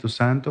Espíritu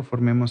Santo,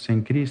 formemos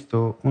en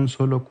Cristo un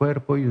solo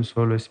cuerpo y un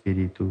solo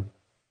espíritu.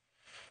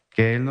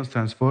 Que Él nos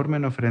transforme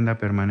en ofrenda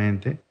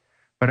permanente,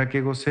 para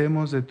que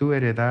gocemos de tu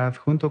heredad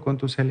junto con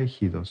tus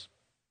elegidos,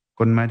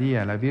 con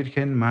María, la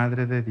Virgen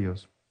Madre de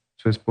Dios,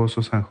 su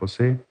esposo San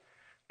José,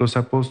 los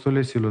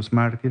apóstoles y los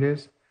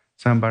mártires,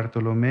 San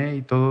Bartolomé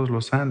y todos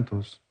los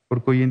santos,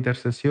 por cuya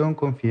intercesión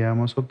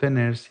confiamos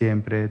obtener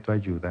siempre tu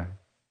ayuda.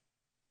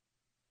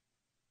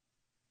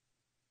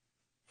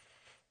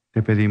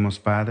 Te pedimos,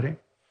 Padre,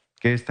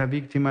 que esta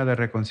víctima de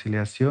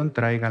reconciliación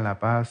traiga la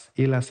paz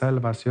y la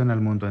salvación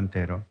al mundo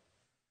entero.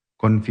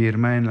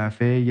 Confirma en la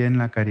fe y en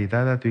la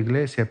caridad a tu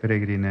iglesia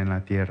peregrina en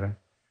la tierra,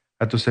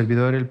 a tu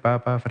servidor el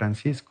Papa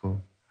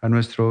Francisco, a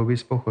nuestro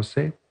obispo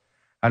José,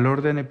 al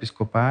orden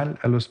episcopal,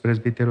 a los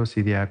presbíteros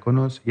y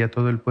diáconos y a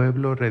todo el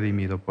pueblo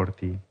redimido por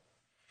ti.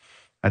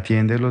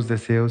 Atiende los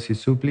deseos y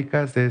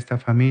súplicas de esta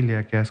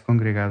familia que has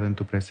congregado en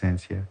tu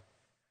presencia.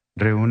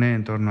 Reúne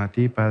en torno a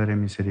ti, Padre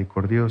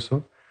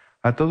misericordioso,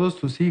 a todos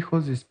tus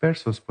hijos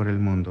dispersos por el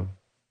mundo,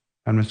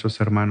 a nuestros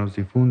hermanos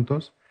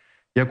difuntos,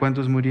 y a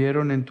cuantos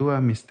murieron en tu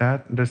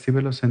amistad,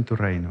 recíbelos en tu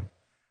reino,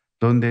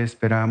 donde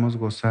esperamos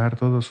gozar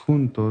todos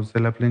juntos de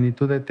la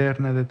plenitud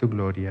eterna de tu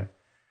gloria.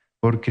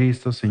 Por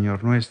Cristo,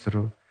 Señor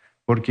nuestro,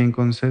 por quien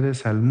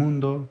concedes al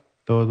mundo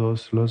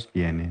todos los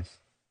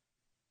bienes.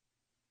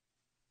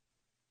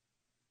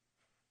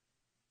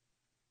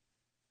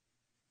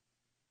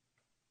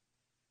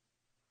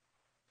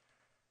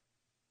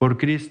 Por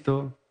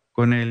Cristo,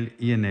 con Él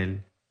y en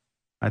Él.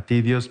 A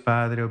ti, Dios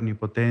Padre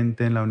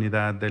omnipotente, en la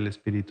unidad del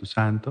Espíritu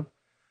Santo,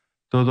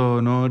 todo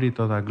honor y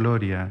toda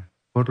gloria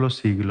por los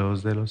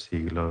siglos de los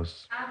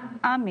siglos.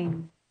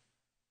 Amén.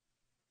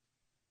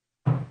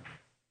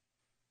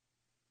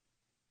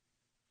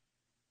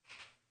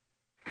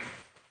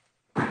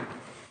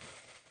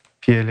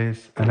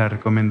 Fieles a la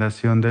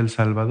recomendación del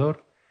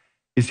Salvador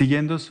y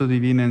siguiendo su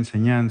divina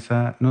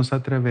enseñanza, nos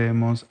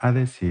atrevemos a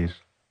decir: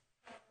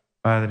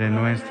 Padre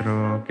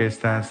nuestro que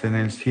estás en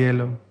el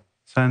cielo,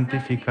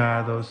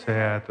 santificado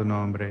sea tu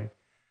nombre.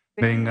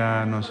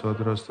 Venga a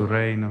nosotros tu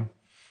reino.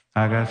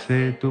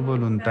 Hágase tu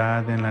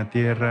voluntad en la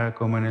tierra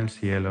como en el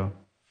cielo.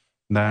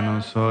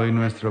 Danos hoy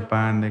nuestro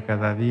pan de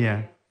cada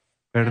día.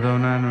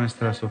 Perdona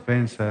nuestras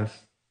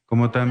ofensas,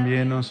 como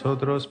también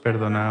nosotros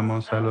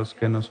perdonamos a los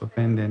que nos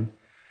ofenden.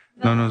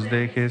 No nos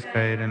dejes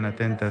caer en la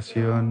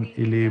tentación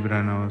y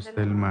líbranos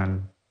del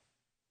mal.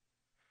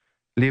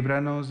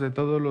 Líbranos de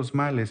todos los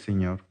males,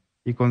 Señor,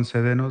 y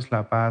concédenos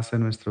la paz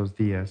en nuestros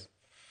días,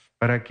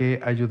 para que,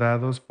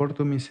 ayudados por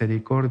tu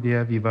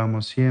misericordia,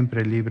 vivamos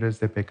siempre libres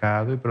de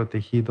pecado y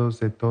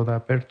protegidos de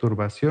toda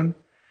perturbación,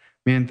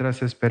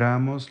 mientras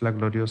esperamos la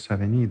gloriosa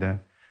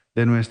venida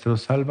de nuestro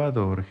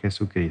Salvador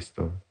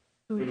Jesucristo.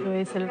 Tuyo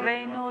es el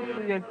reino,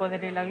 tuyo el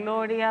poder y la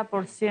gloria,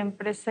 por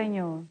siempre,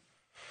 Señor.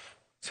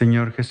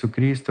 Señor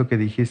Jesucristo, que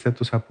dijiste a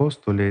tus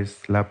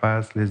apóstoles, la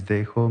paz les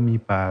dejo, mi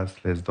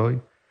paz les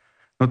doy.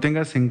 No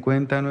tengas en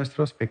cuenta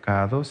nuestros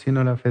pecados,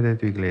 sino la fe de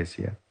tu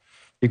iglesia.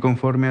 Y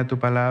conforme a tu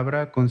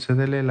palabra,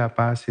 concédele la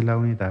paz y la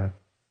unidad.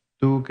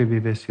 Tú que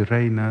vives y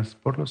reinas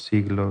por los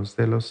siglos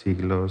de los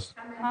siglos.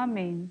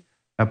 Amén.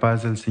 La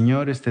paz del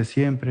Señor esté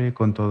siempre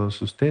con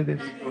todos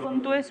ustedes.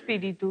 Con tu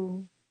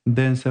espíritu.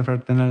 Dense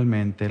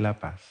fraternalmente la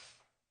paz.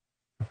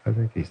 La paz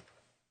de Cristo.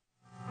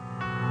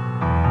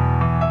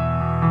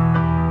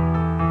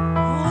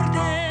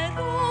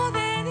 Cordero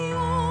de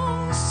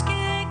Dios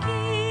que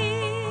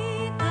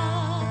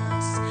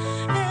quitas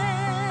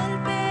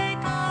el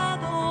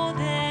pecado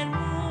del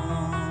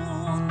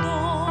mundo,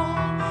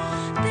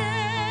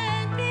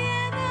 ten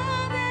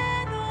piedad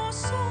de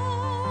nosotros,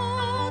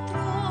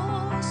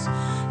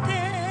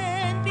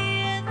 ten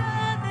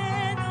piedad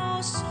de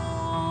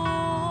nosotros.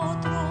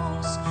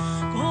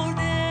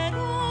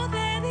 Cordero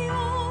de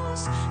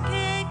Dios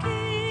que quitas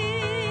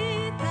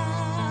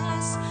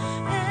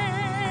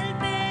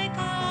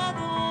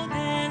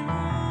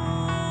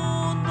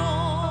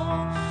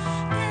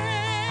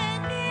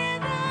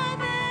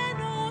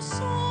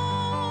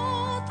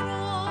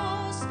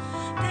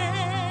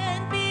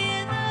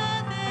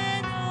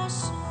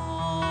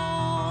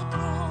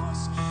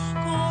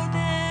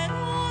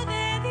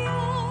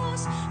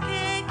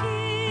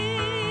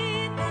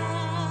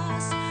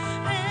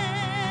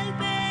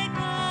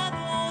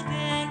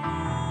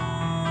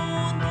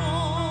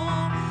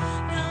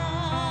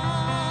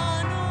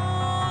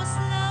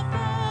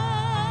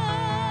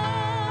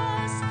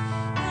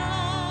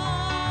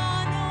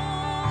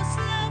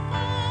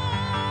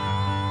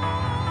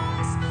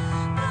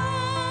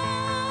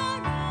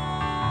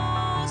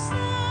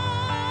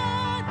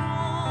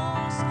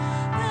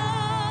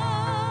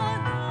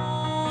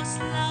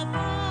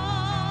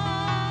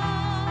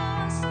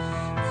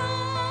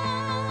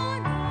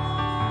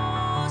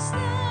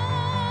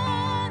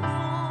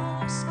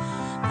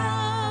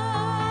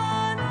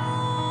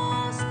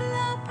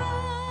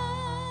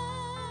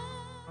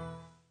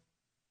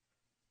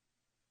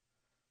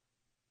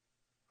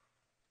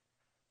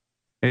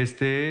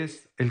Este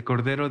es el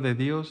Cordero de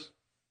Dios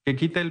que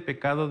quita el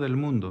pecado del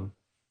mundo.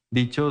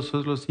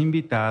 Dichosos los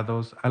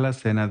invitados a la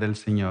cena del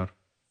Señor.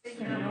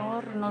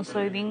 Señor, no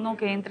soy digno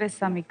que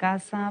entres a mi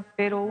casa,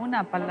 pero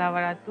una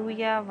palabra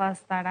tuya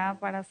bastará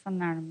para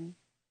sanarme.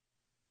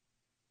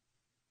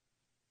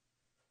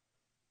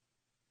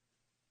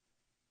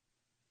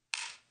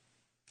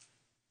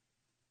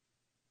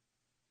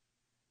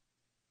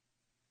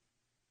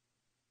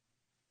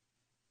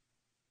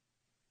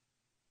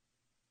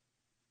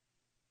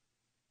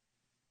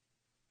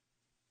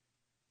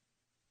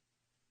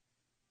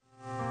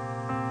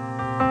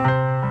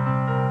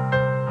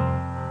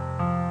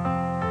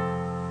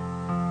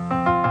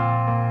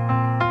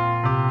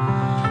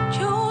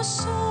 Yo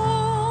soy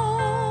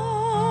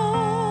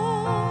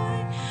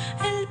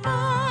el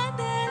pan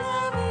de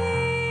la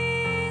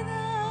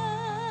vida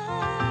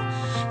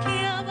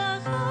que ha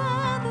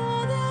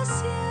bajado del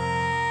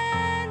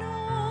cielo.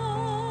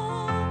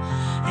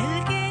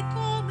 El que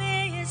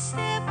come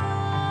este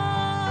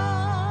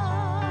pan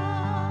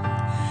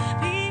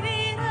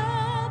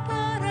vivirá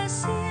para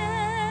siempre.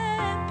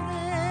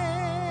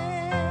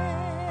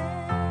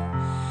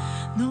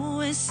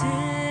 No es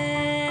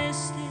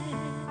este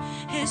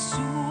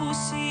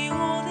Jesús,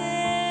 hijo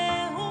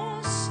de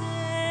José.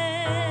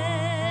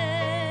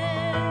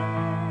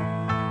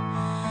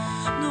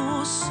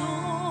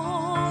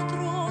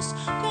 Nosotros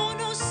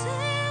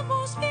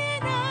conocemos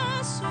bien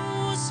a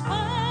sus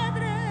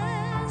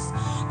padres,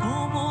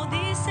 como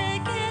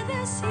dice que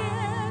del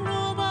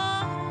cielo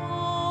bajó.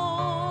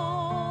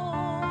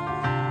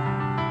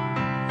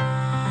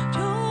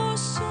 Yo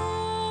soy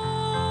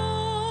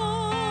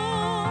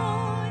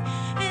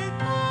el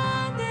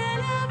pan de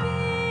la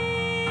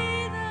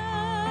vida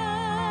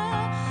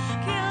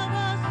que ha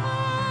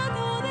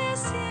bajado del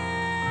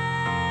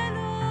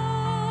cielo.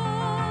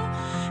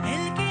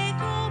 El que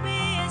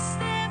come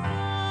este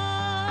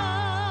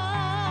pan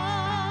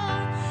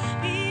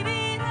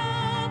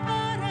vivirá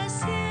para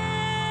siempre.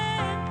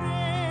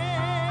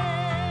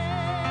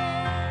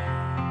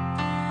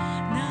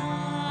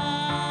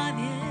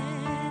 Nadie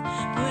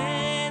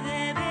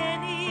puede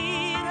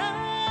venir a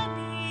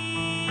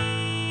mí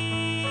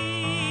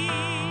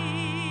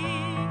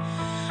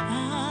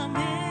a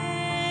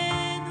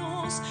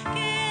menos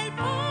que el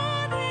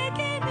Padre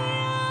que me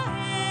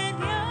ha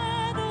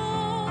enviado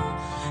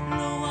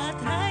lo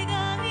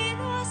atraiga y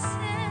lo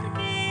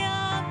acerque a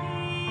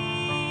mí.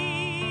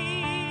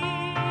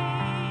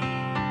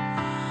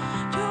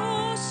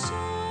 Yo soy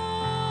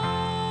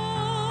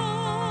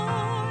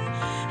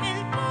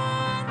el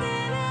pan de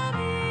la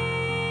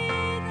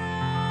vida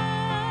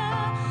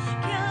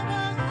que ha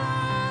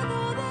bajado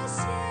del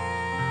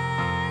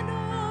cielo.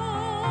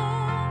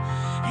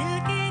 El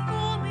que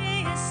come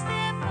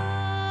este pan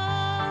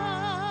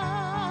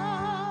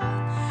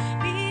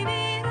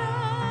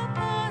vivirá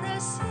para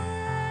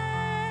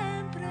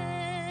siempre.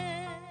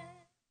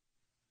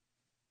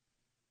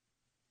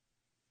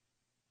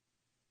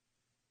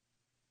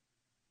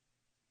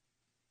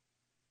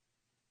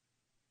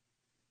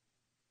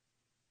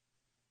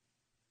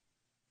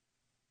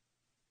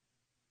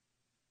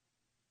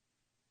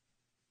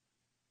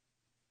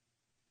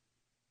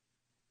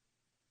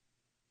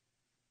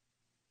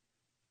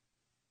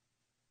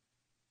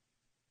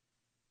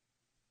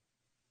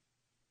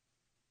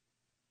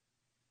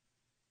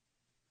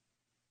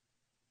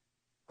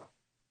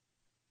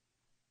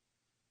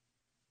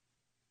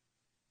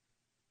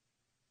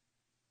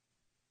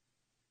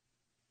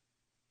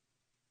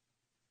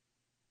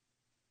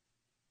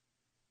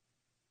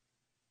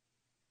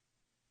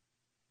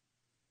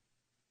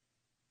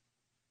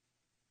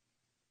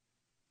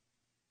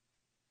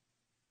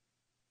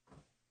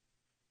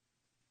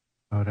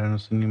 Ahora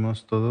nos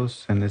unimos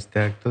todos en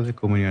este acto de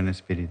comunión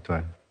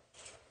espiritual.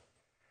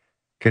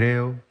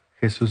 Creo,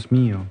 Jesús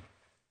mío,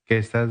 que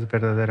estás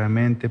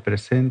verdaderamente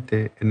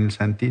presente en el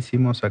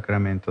Santísimo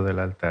Sacramento del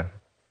altar.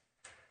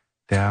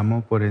 Te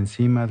amo por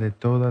encima de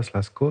todas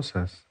las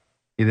cosas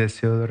y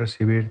deseo de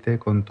recibirte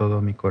con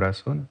todo mi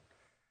corazón,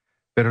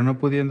 pero no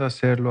pudiendo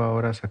hacerlo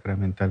ahora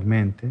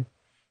sacramentalmente,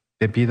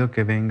 te pido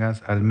que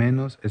vengas al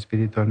menos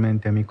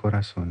espiritualmente a mi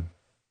corazón.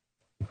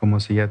 Y como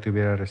si ya te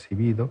hubiera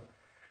recibido,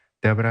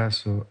 te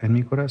abrazo en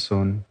mi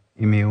corazón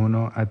y me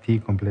uno a ti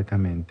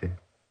completamente.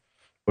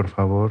 Por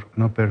favor,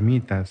 no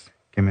permitas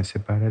que me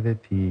separe de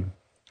ti.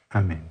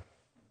 Amén.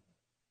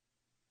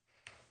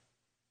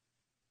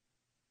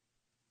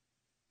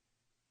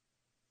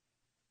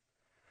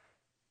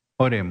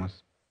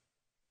 Oremos.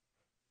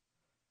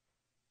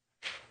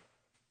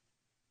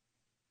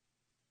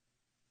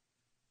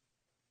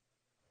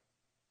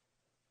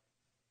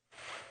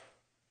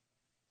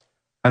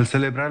 Al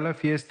celebrar la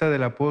fiesta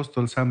del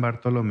apóstol San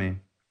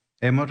Bartolomé,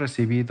 hemos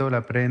recibido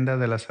la prenda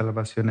de la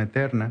salvación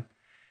eterna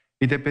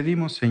y te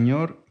pedimos,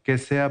 Señor, que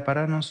sea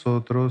para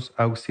nosotros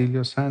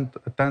auxilio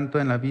santo, tanto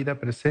en la vida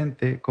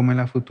presente como en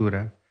la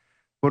futura.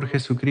 Por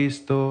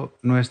Jesucristo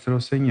nuestro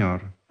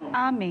Señor.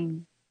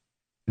 Amén.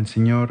 El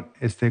Señor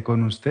esté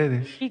con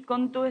ustedes. Y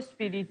con tu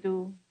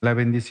espíritu. La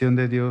bendición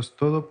de Dios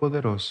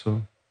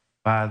Todopoderoso,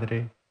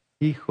 Padre,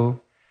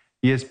 Hijo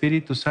y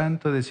Espíritu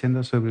Santo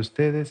descienda sobre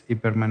ustedes y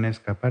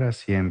permanezca para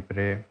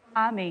siempre.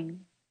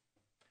 Amén.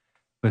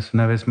 Pues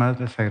una vez más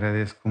les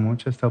agradezco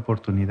mucho esta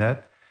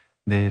oportunidad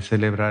de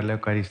celebrar la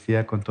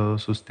Eucaristía con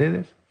todos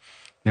ustedes.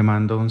 Le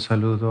mando un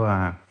saludo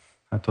a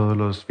todos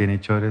los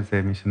bienhechores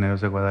de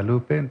Misioneros de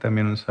Guadalupe,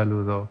 también un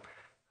saludo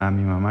a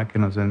mi mamá que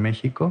nos ve en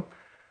México,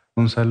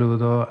 un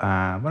saludo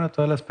a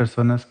todas las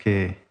personas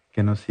que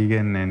nos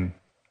siguen en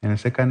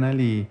este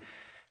canal y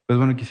pues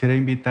quisiera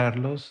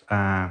invitarlos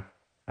a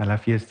la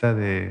fiesta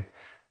de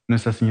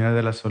Nuestra Señora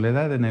de la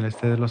Soledad en el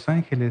este de Los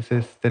Ángeles.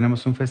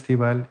 Tenemos un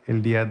festival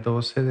el día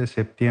 12 de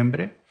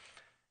septiembre.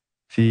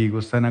 Si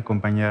gustan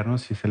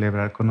acompañarnos y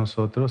celebrar con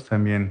nosotros,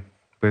 también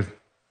pues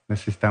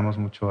necesitamos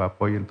mucho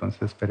apoyo,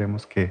 entonces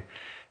esperemos que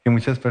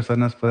muchas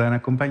personas puedan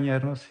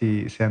acompañarnos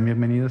y sean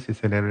bienvenidos y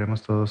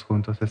celebremos todos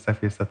juntos esta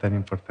fiesta tan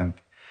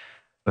importante.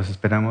 Los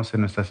esperamos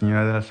en Nuestra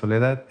Señora de la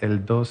Soledad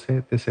el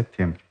 12 de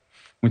septiembre.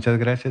 Muchas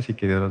gracias y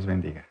que Dios los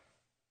bendiga.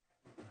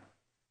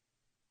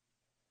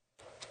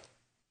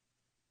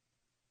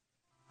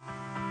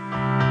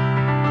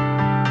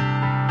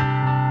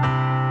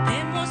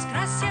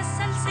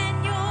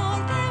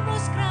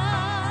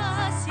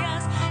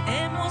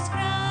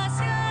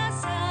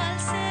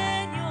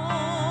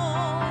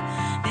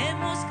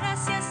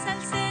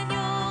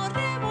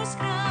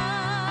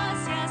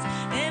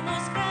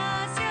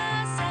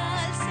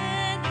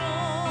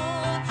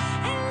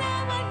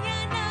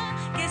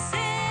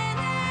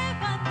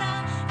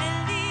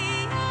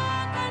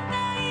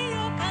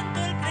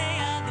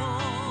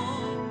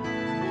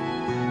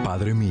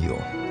 Padre mío,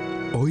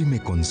 hoy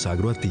me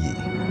consagro a ti,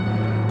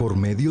 por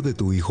medio de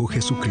tu Hijo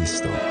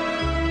Jesucristo.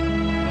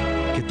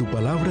 Que tu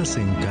palabra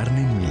se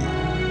encarne en mí,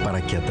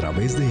 para que a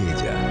través de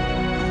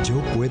ella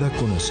yo pueda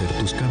conocer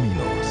tus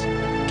caminos.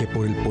 Que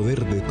por el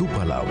poder de tu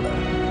palabra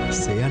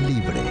sea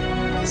libre,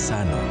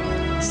 sano,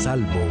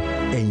 salvo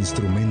e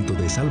instrumento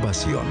de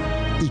salvación,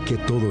 y que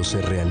todo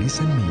se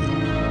realice en mí,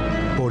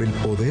 por el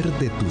poder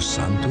de tu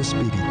Santo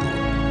Espíritu.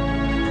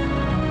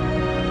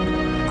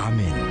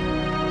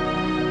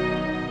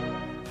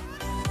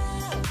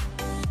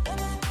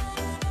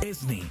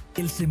 ESNE,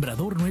 El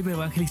Sembrador Nueva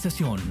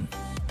Evangelización.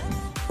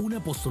 Un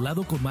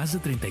apostolado con más de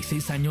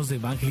 36 años de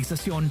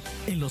evangelización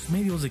en los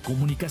medios de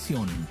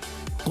comunicación,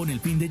 con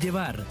el fin de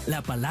llevar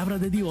la palabra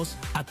de Dios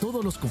a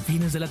todos los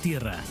confines de la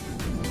tierra.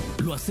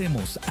 Lo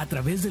hacemos a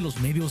través de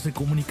los medios de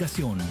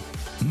comunicación,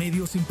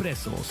 medios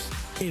impresos,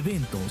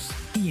 eventos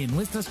y en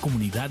nuestras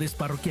comunidades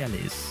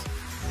parroquiales.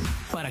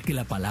 Para que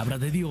la palabra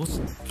de Dios,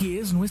 que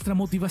es nuestra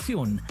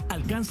motivación,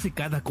 alcance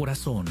cada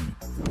corazón.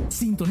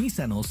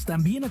 Sintonízanos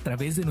también a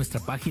través de nuestra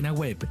página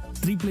web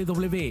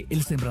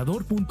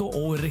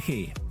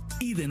www.elsembrador.org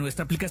y de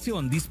nuestra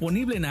aplicación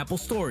disponible en Apple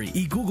Store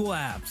y Google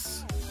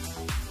Apps.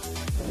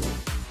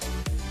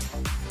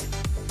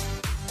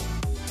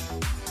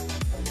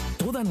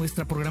 Toda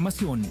nuestra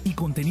programación y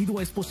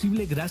contenido es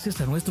posible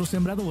gracias a nuestros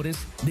sembradores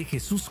de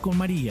Jesús con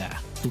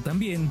María. Tú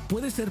también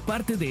puedes ser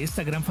parte de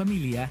esta gran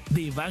familia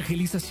de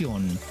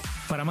evangelización.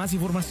 Para más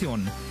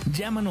información,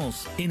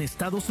 llámanos en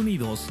Estados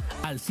Unidos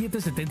al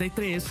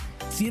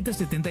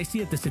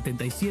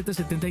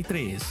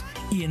 773-777-7773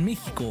 y en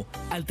México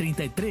al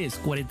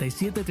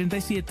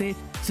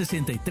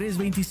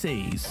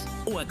 33-4737-6326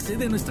 o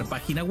accede a nuestra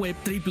página web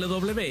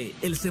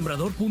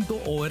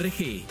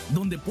www.elsembrador.org,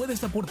 donde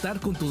puedes aportar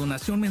con tu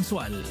donación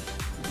mensual.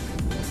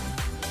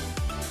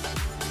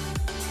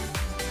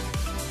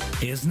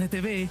 ESNE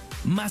TV,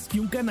 más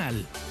que un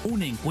canal,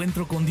 un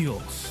encuentro con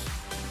Dios.